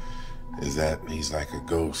know is that he's like a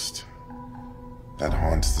ghost that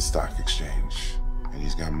haunts the stock exchange. And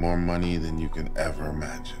he's got more money than you can ever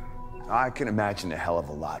imagine. I can imagine a hell of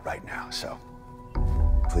a lot right now, so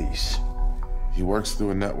please. He works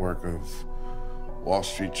through a network of Wall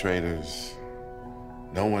Street traders.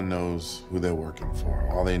 No one knows who they're working for.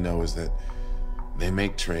 All they know is that they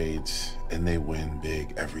make trades and they win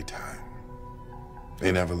big every time.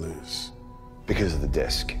 They never lose. Because of the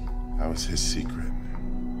disc. That was his secret.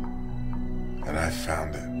 And I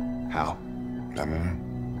found it. How? I don't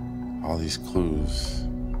know. All these clues,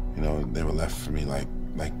 you know, they were left for me like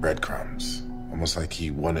breadcrumbs. Almost like he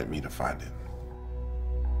wanted me to find it.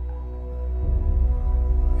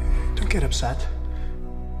 Don't get upset.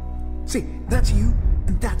 See, that's you,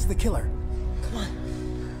 and that's the killer. Come on.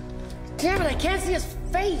 Damn it, I can't see his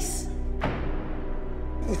face.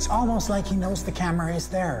 It's almost like he knows the camera is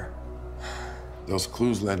there. Those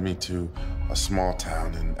clues led me to a small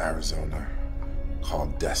town in Arizona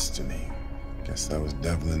called Destiny. Guess that was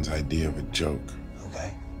Devlin's idea of a joke.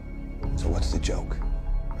 Okay. So what's the joke?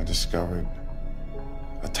 I discovered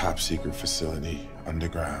a top secret facility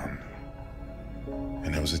underground.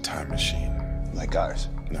 And it was a time machine. Like ours?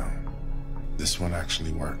 No. This one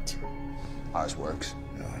actually worked. Ours works?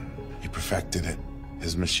 No. He perfected it.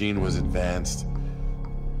 His machine was advanced,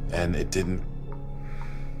 and it didn't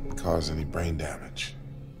cause any brain damage.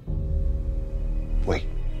 Wait.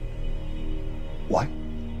 What?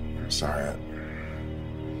 I'm sorry.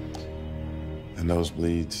 The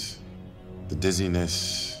nosebleeds, the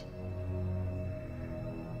dizziness.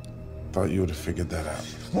 Thought you would have figured that out.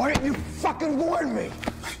 Why didn't you fucking warn me?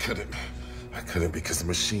 I couldn't because the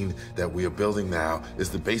machine that we are building now is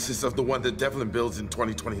the basis of the one that Devlin builds in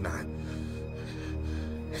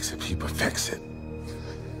 2029. Except he perfects it.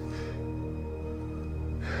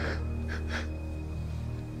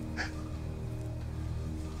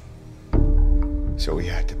 So we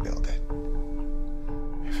had to build it.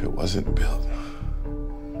 If it wasn't built,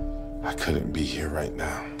 I couldn't be here right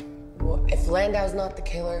now. Well, if Landau's not the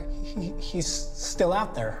killer... He's still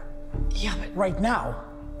out there. Yeah, but... Right now.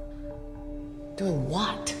 Doing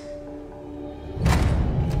what?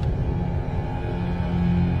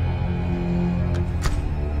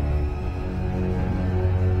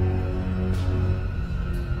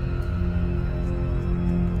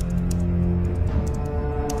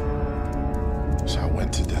 So I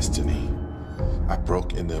went to Destiny. I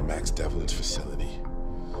broke into Max Devlin's facility.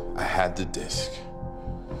 I had the disc.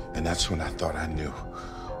 And that's when I thought I knew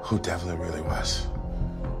who Devlin really was.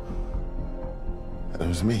 And it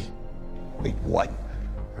was me. Wait, what?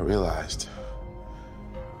 I realized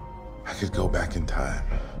I could go back in time.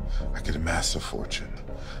 I could amass a fortune.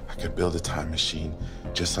 I could build a time machine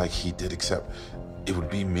just like he did, except it would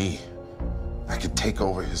be me. I could take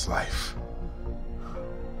over his life.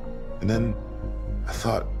 And then I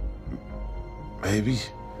thought, maybe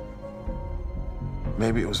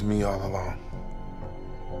it was me all along.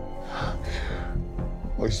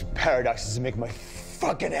 Well, these paradoxes make my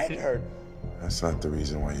fucking head hurt. That's not the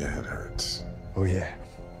reason why your head hurts. Oh, yeah.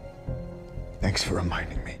 Thanks for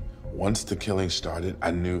reminding me. Once the killing started,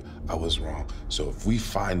 I knew I was wrong. So if we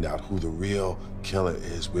find out who the real killer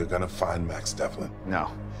is, we're gonna find Max Devlin.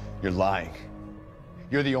 No, you're lying.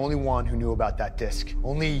 You're the only one who knew about that disc.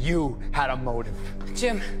 Only you had a motive.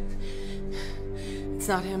 Jim, it's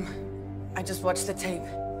not him. I just watched the tape.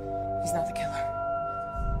 He's not the killer.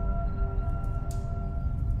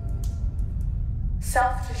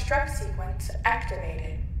 Self-destruct sequence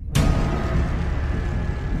activated.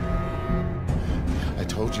 I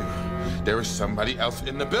told you, there is somebody else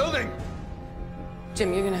in the building.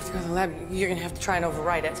 Jim, you're gonna have to go to the lab. You're gonna have to try and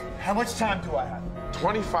override it. How much time do I have?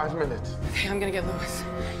 25 minutes. Okay, I'm gonna get Lewis.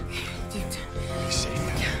 Be safe.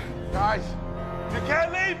 Guys, you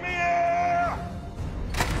can't leave me here!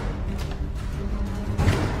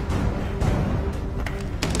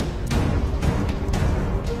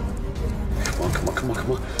 Come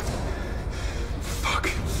on.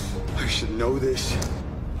 Fuck. I should know this.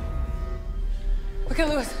 Okay,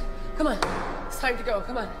 Lewis, come on. It's time to go,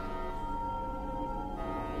 come on.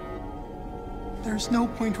 There's no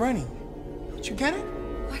point running. Don't you get it?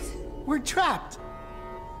 What? We're trapped.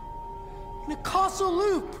 In a causal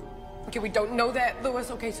loop. Okay, we don't know that,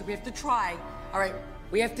 Lewis. Okay, so we have to try. All right,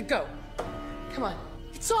 we have to go. Come on.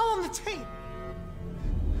 It's all on the tape.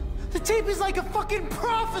 The tape is like a fucking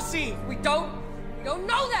prophecy. We don't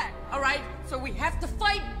know that, all right? So we have to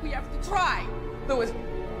fight, we have to try. Lewis,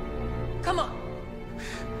 come on.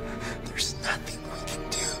 There's nothing we can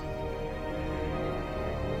do.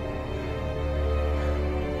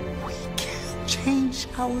 We can't change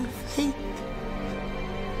our fate.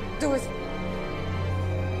 Lewis.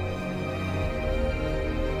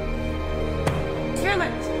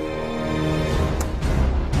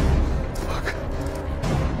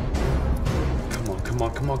 come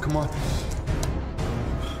on, come on, come on.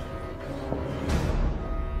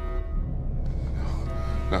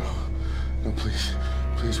 No, no, please.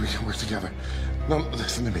 Please, we can work together. No,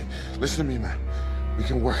 listen to me. Listen to me, man. We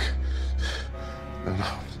can work.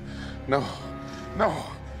 No.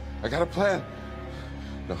 I got a plan.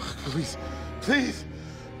 No, please, please,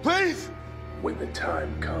 please. When the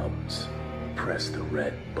time comes, press the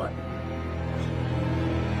red button.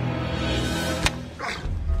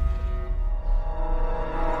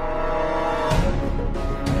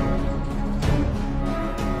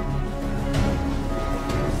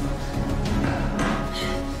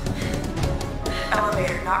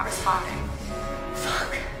 Elevator not responding.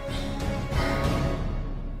 Fuck.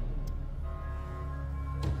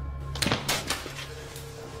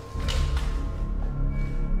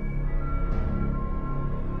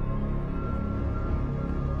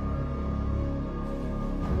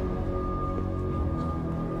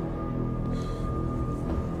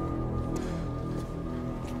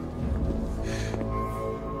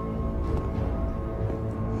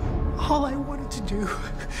 All I wanted to do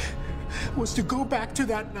was to go back to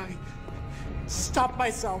that night, stop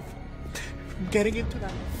myself from getting into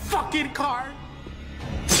that fucking car.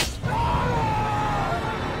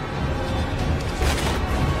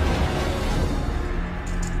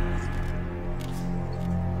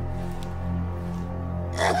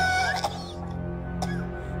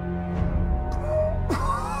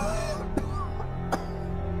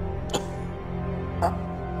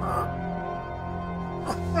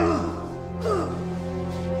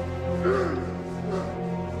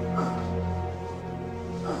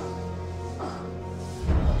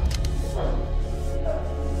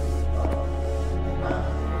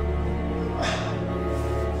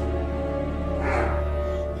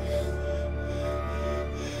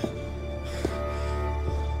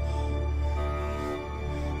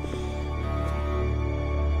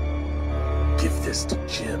 Give this to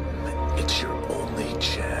Jim. It's your only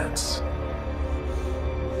chance.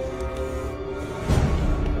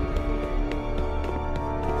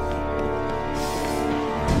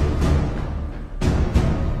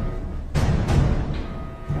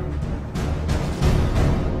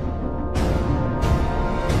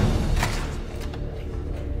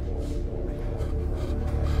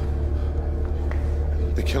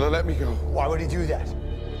 The killer let me go. Why would he do that?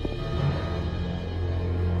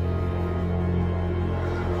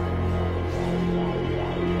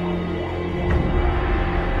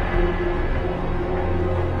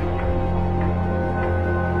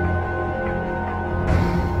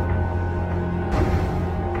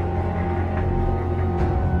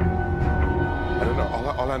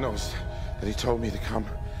 All I know is that he told me to come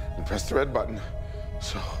and press the red button.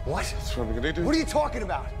 So What? That's what I'm gonna do. What are you talking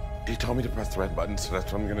about? He told me to press the red button, so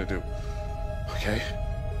that's what I'm gonna do. Okay?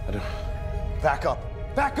 I don't. Back up.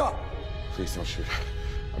 Back up! Please don't shoot.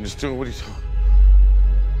 I'm just doing what he told.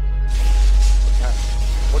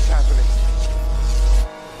 What's happening?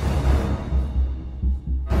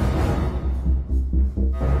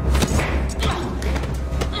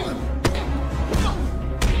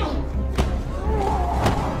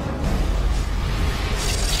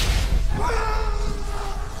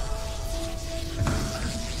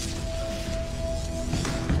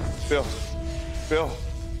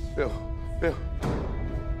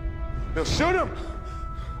 Bill, shoot him!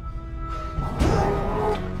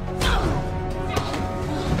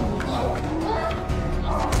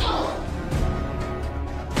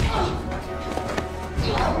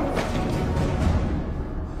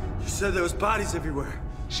 You said there was bodies everywhere.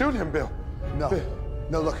 Shoot him, Bill. No. Bill.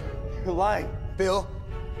 No, look. You're lying. Bill,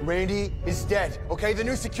 Randy is dead, okay? The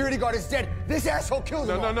new security guard is dead. This asshole killed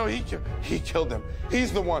him. No, he killed them.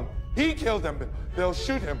 He's the one. He killed them, Bill. Bill,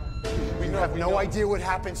 shoot him. You have no idea what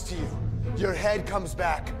happens to you. Your head comes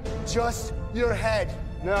back. Just your head.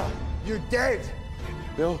 No, you're dead.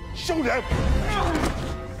 Bill, shoot him!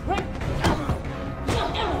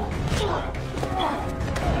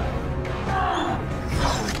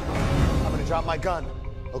 I'm gonna drop my gun,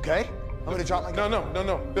 okay? I'm gonna drop my gun.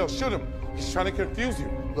 No. Bill, shoot him. He's trying to confuse you.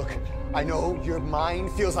 Look, I know your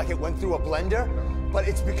mind feels like it went through a blender, but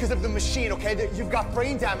it's because of the machine, okay? That you've got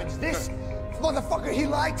brain damage. This motherfucker, he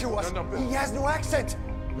lied to us. No, Bill. He has no accent.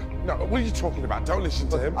 No, what are you talking about? Don't listen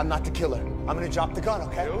to him. I'm not the killer. I'm gonna drop the gun,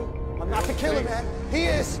 okay? Bill? I'm not the killer, man. He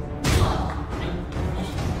is.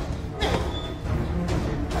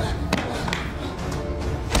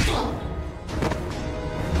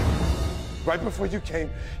 Right before you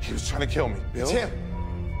came, he was trying to kill me. Bill? It's him.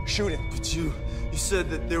 Shoot him. But you said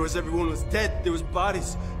that everyone was dead. There was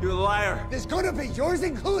bodies. You're a liar. There's gonna be, yours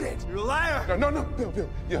included. You're a liar. No, Bill,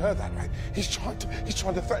 you heard that, right? He's trying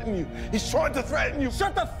to threaten you. He's trying to threaten you.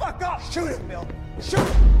 Shut the fuck up. Shoot him, Bill. Shoot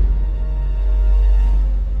him.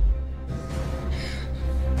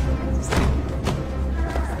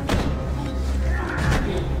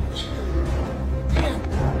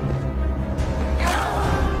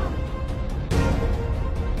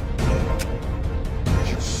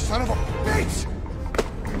 Son of a bitch!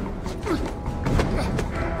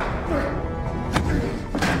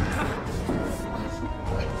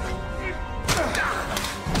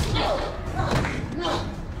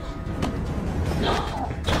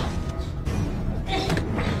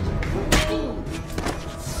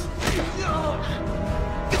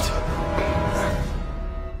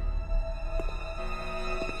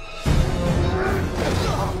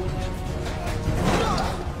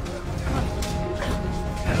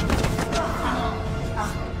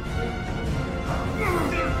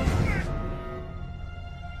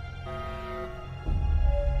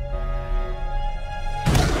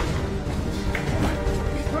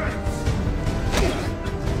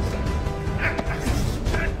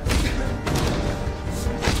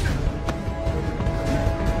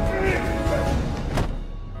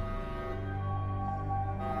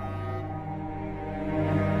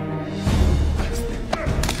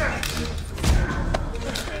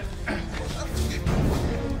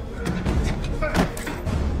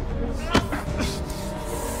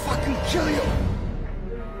 Kill you!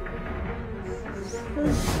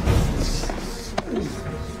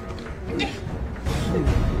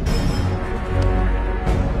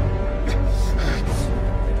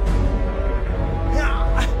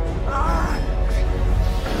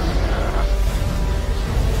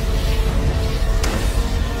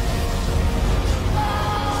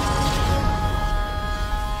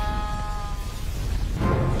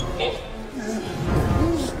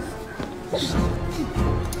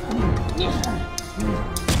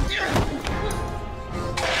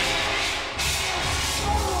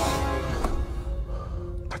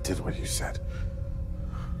 I did what you said.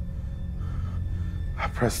 I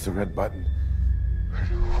pressed the red button.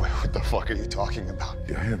 What the fuck are you talking about?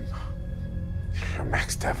 You're him. You're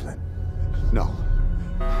Max Devlin. No.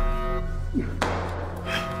 You're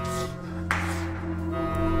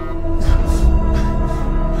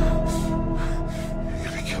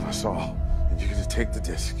gonna kill us all, and you're gonna take the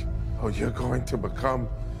disc. Oh, you're going to become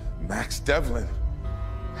Max Devlin.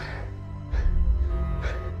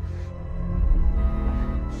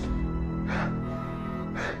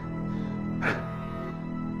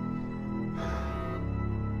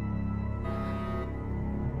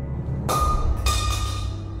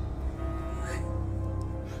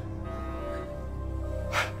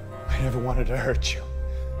 I never wanted to hurt you.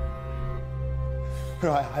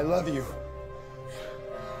 I love you.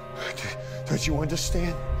 Don't you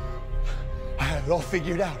understand? I have it all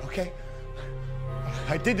figured out, okay?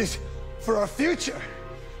 I did this for our future.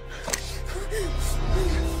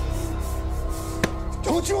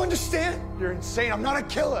 Don't you understand? You're insane. I'm not a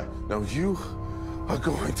killer. No, you are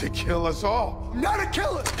going to kill us all. I'm not a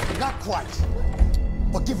killer. Not quite.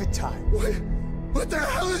 But give it time. What the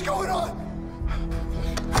hell is going on?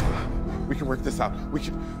 We can work this out. We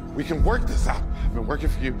can work this out. I've been working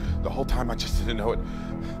for you the whole time. I just didn't know it.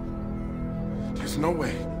 There's no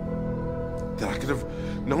way that I could have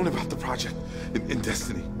known about the project in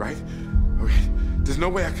Destiny, right? Okay. There's no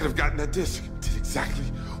way I could have gotten that disc. I did exactly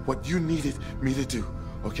what you needed me to do.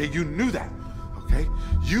 Okay? You knew that. Okay?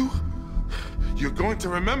 You're going to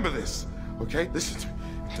remember this. Okay? Listen to me.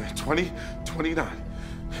 2029.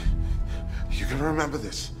 You're gonna remember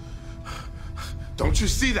this. Don't you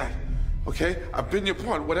see that? Okay? I've been your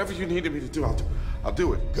pawn. Whatever you needed me to do, I'll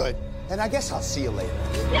do it. Good. And I guess I'll see you later.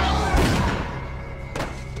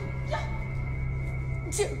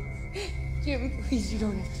 Jim, please, you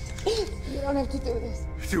don't have to do this.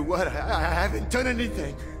 Do what? I haven't done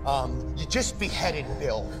anything. You just beheaded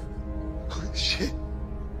Bill. Oh, shit.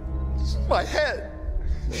 It's my head.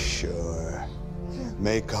 Sure.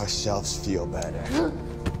 Make ourselves feel better.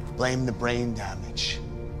 Blame the brain damage.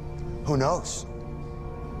 Who knows?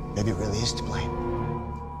 Maybe it really is to blame.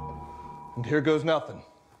 And here goes nothing.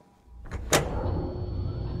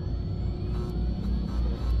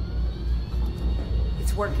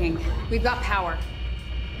 It's working. We've got power.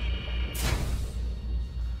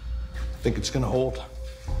 Think it's gonna hold?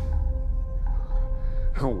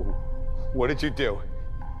 What did you do?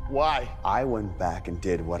 Why? I went back and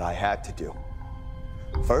did what I had to do.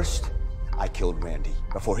 First, I killed Randy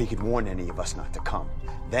before he could warn any of us not to come.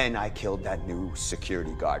 Then I killed that new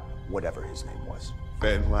security guard, whatever his name was.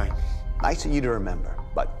 Ben Lang. Nice of you to remember,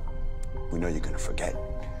 but we know you're gonna forget.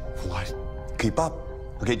 What? Keep up.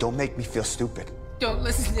 Okay, don't make me feel stupid. Don't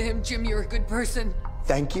listen to him, Jim. You're a good person.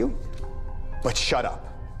 Thank you, but shut up.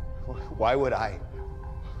 Why would I?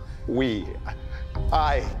 Why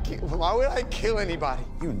would I kill anybody?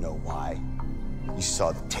 You know why. You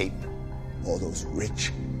saw the tape. All those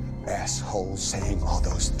rich assholes saying all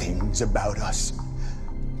those things about us.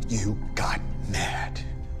 You got mad.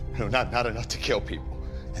 No, not enough to kill people.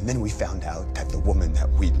 And then we found out that the woman that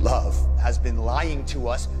we love has been lying to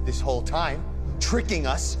us this whole time, tricking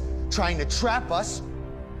us, trying to trap us.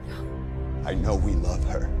 I know we love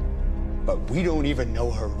her, but we don't even know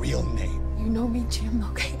her real name. You know me, Jim,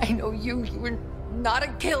 okay? I know you. You were not a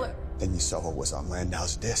killer. Then you saw what was on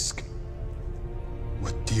Landau's disc.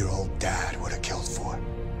 What dear old Dad would have killed for.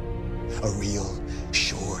 A real,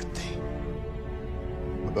 sure thing.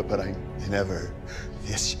 But I never...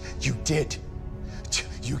 Yes, you did.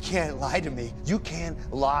 You can't lie to me. You can't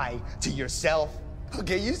lie to yourself.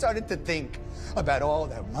 Okay, you started to think about all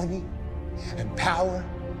that money and power,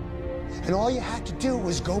 and all you had to do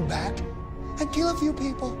was go back and kill a few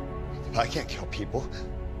people. I can't kill people.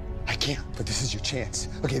 I can't, but this is your chance.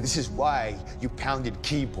 Okay, this is why you pounded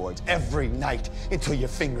keyboards every night until your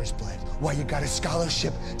fingers bled. Why you got a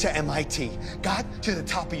scholarship to MIT, got to the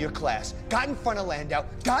top of your class, got in front of Landau,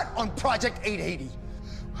 got on Project 880.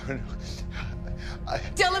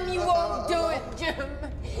 Tell him you won't do it, Jim.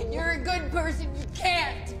 You're a good person. You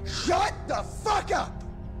can't. Shut the fuck up!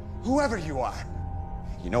 Whoever you are,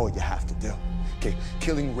 you know what you have to do. Okay,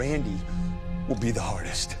 killing Randy will be the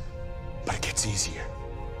hardest, but it gets easier.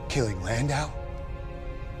 Killing Landau,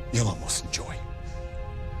 you'll almost enjoy.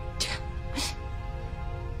 Jim,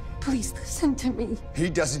 please listen to me. He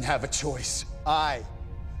doesn't have a choice. I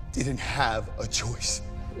didn't have a choice.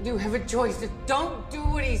 You have a choice. Just don't do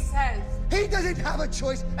what he says. He doesn't have a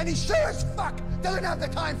choice, and he sure as fuck doesn't have the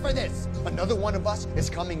time for this. Another one of us is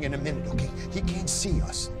coming in a minute, okay? He can't see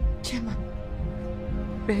us. Jim,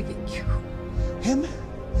 I'm begging you. Him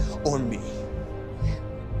or me?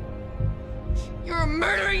 You're a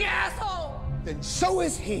murdering asshole! Then so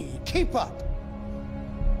is he. Keep up.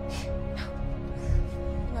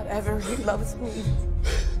 Whatever, he loves me.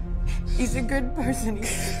 He's a good person.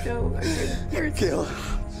 He's still a good person. Gil,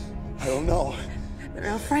 I don't know. They're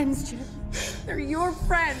our friends, Jim. They're your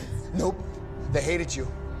friends. Nope. They hated you.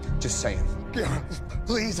 Just saying. Gil,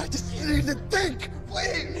 please, I just need to think.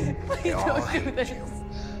 Please. Please don't do this.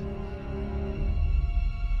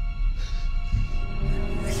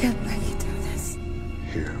 I can't let you do this.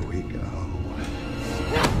 Here we go.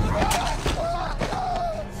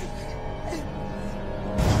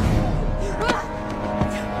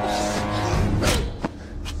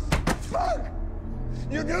 Fuck!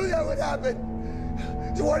 You knew that would happen.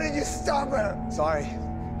 So why didn't you stop her? Sorry.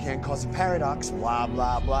 Can't cause a paradox. Blah,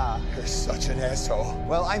 blah, blah. You're such an asshole.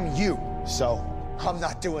 Well, I'm you, so I'm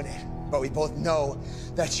not doing it. But we both know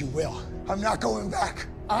that you will. I'm not going back.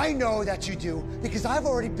 I know that you do because I've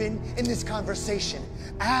already been in this conversation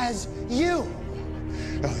as you.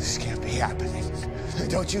 No, this can't be happening.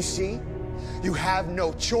 Don't you see? You have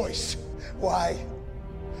no choice. Why?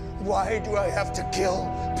 Why do I have to kill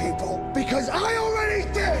people? Because I already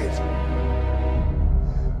did!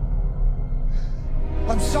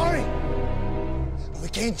 I'm sorry, but we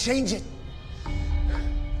can't change it.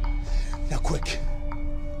 Now quick,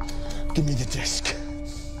 give me the disc.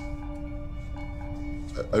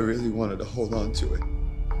 I really wanted to hold on to it.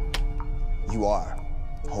 You are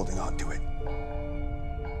holding on to it.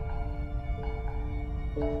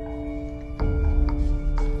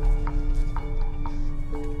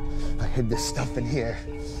 I hid this stuff in here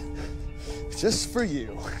just for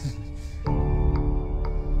you.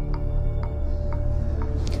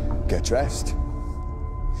 Get dressed.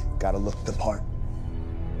 Gotta look the part.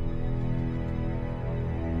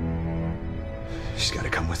 She's gotta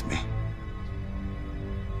come with me.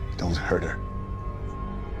 Don't hurt her.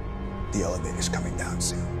 The elevator's coming down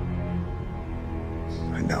soon.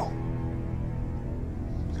 I know.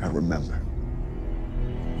 I remember.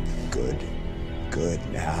 Good. Good.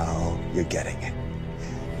 Now you're getting it.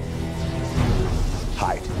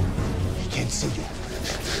 Hide. He can't see you.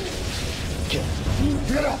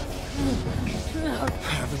 Get up!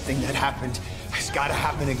 Everything that happened has got to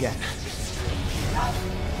happen again.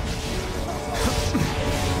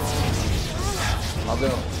 I'll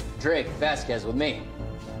go. Drake, Vasquez with me.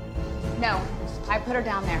 No, I put her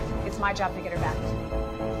down there. It's my job to get her back.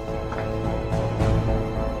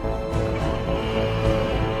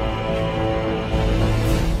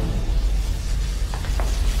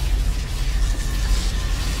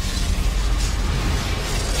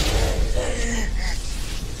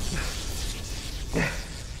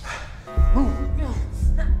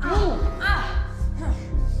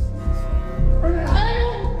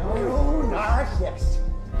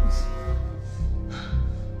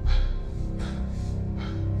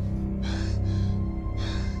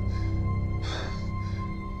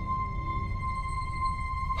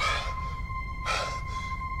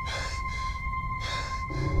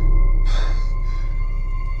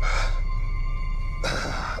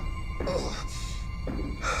 What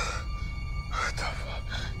the fuck?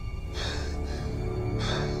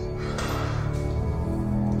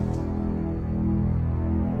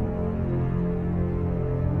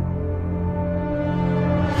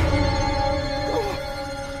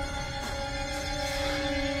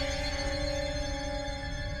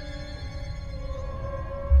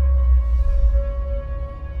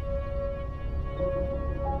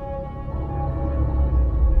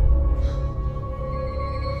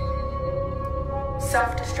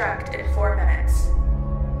 Self-destruct in 4 minutes.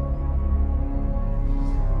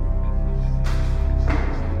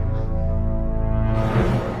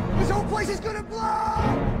 This whole place is gonna blow!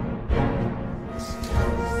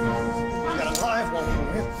 We got a live one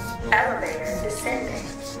here. Elevator descending.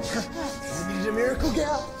 You need a miracle,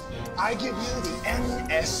 gal? I give you the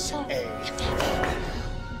NSA.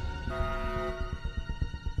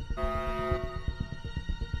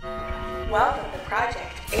 Welcome to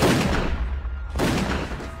Project 8.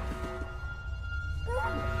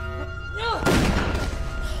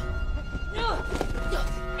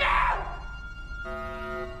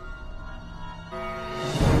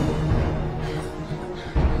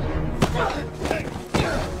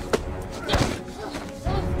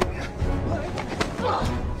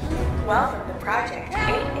 Welcome to Project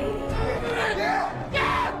 880.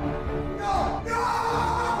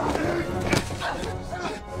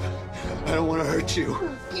 I don't want to hurt you.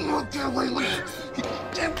 Get away with it.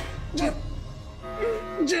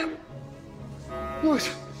 Jim.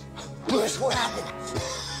 What happened?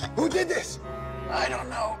 Who did this? I don't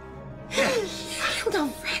know. You killed our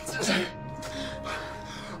friends.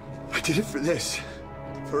 I did it for this.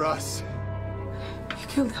 For us. You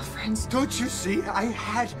killed our friends. Don't you see? I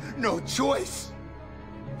had no choice.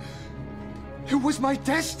 It was my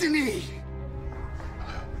destiny.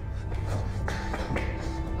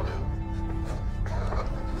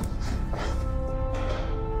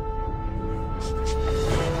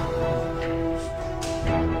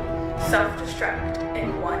 Self-destruct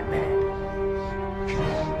in 1 minute.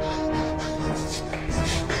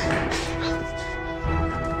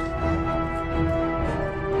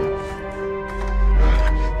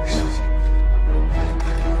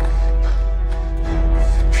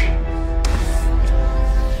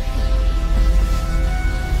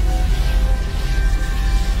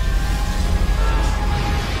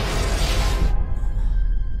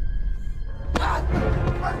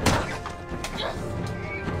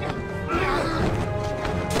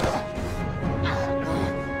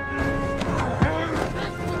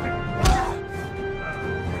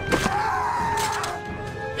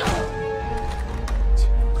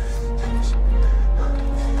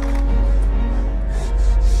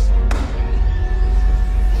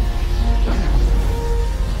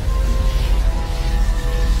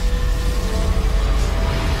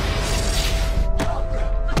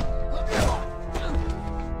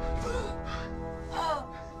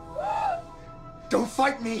 Don't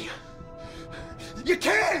fight me! You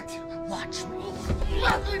can't! Watch me.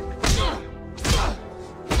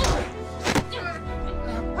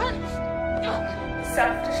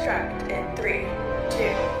 Self-destruct in 3,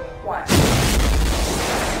 2, 1.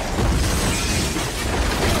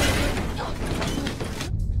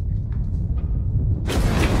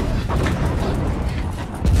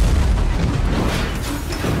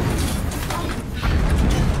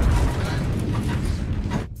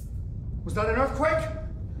 Was that an earthquake?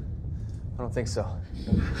 I don't think so.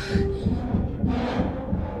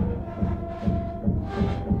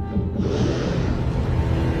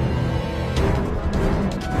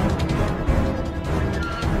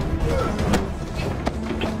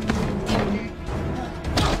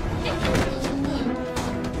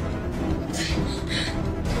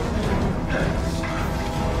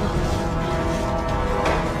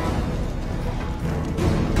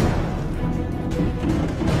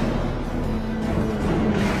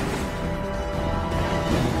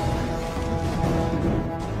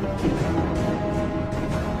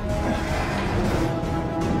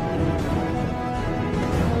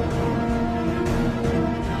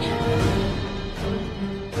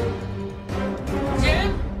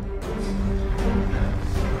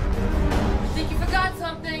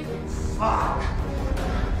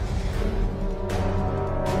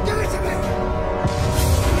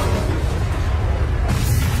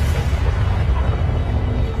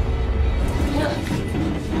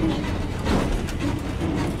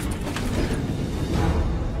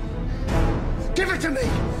 Give it to me!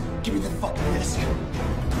 Give me the fucking disc.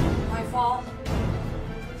 My fault.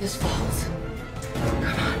 This falls.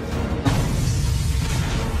 Come on.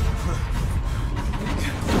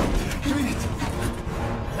 Give me it.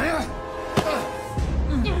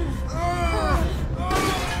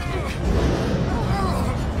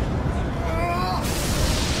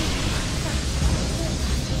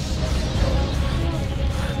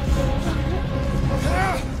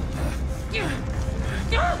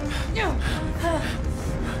 What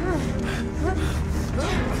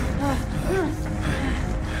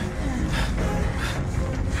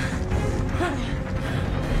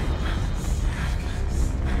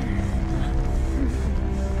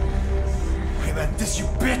about this, you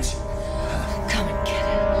bitch? Come and get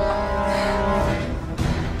it.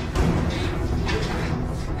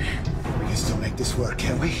 We can still make this work,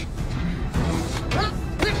 can't we?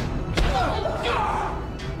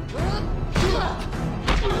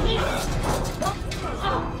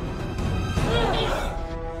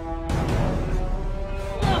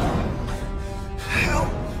 Help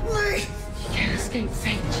me! You can't escape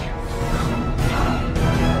fate, Jim.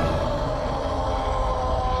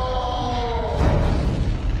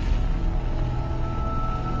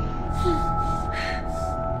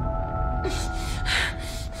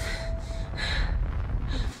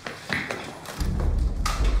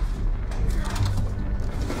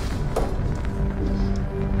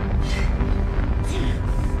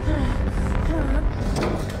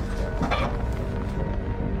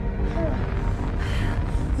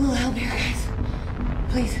 We'll help you guys.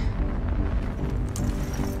 Please.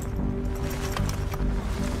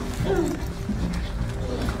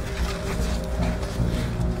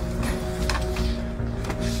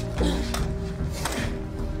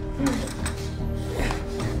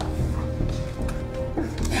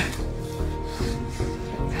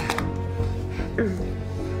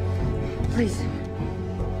 Please.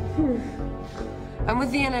 I'm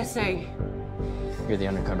with the NSA. You're the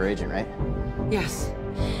undercover agent, right? Yes.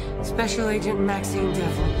 Special Agent Maxine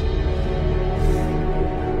Devil.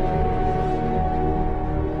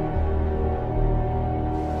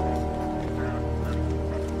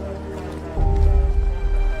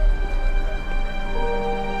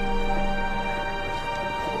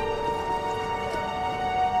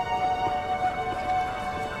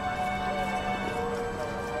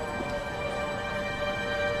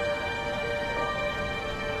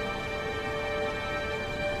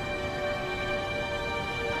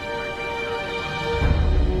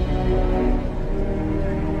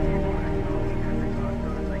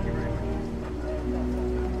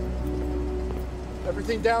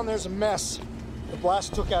 Everything down there's a mess. The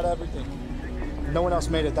blast took out everything. No one else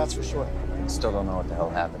made it, that's for sure. Still don't know what the hell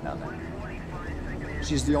happened down there.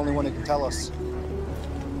 She's the only one who can tell us.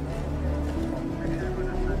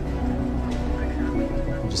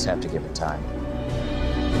 Just have to give it time.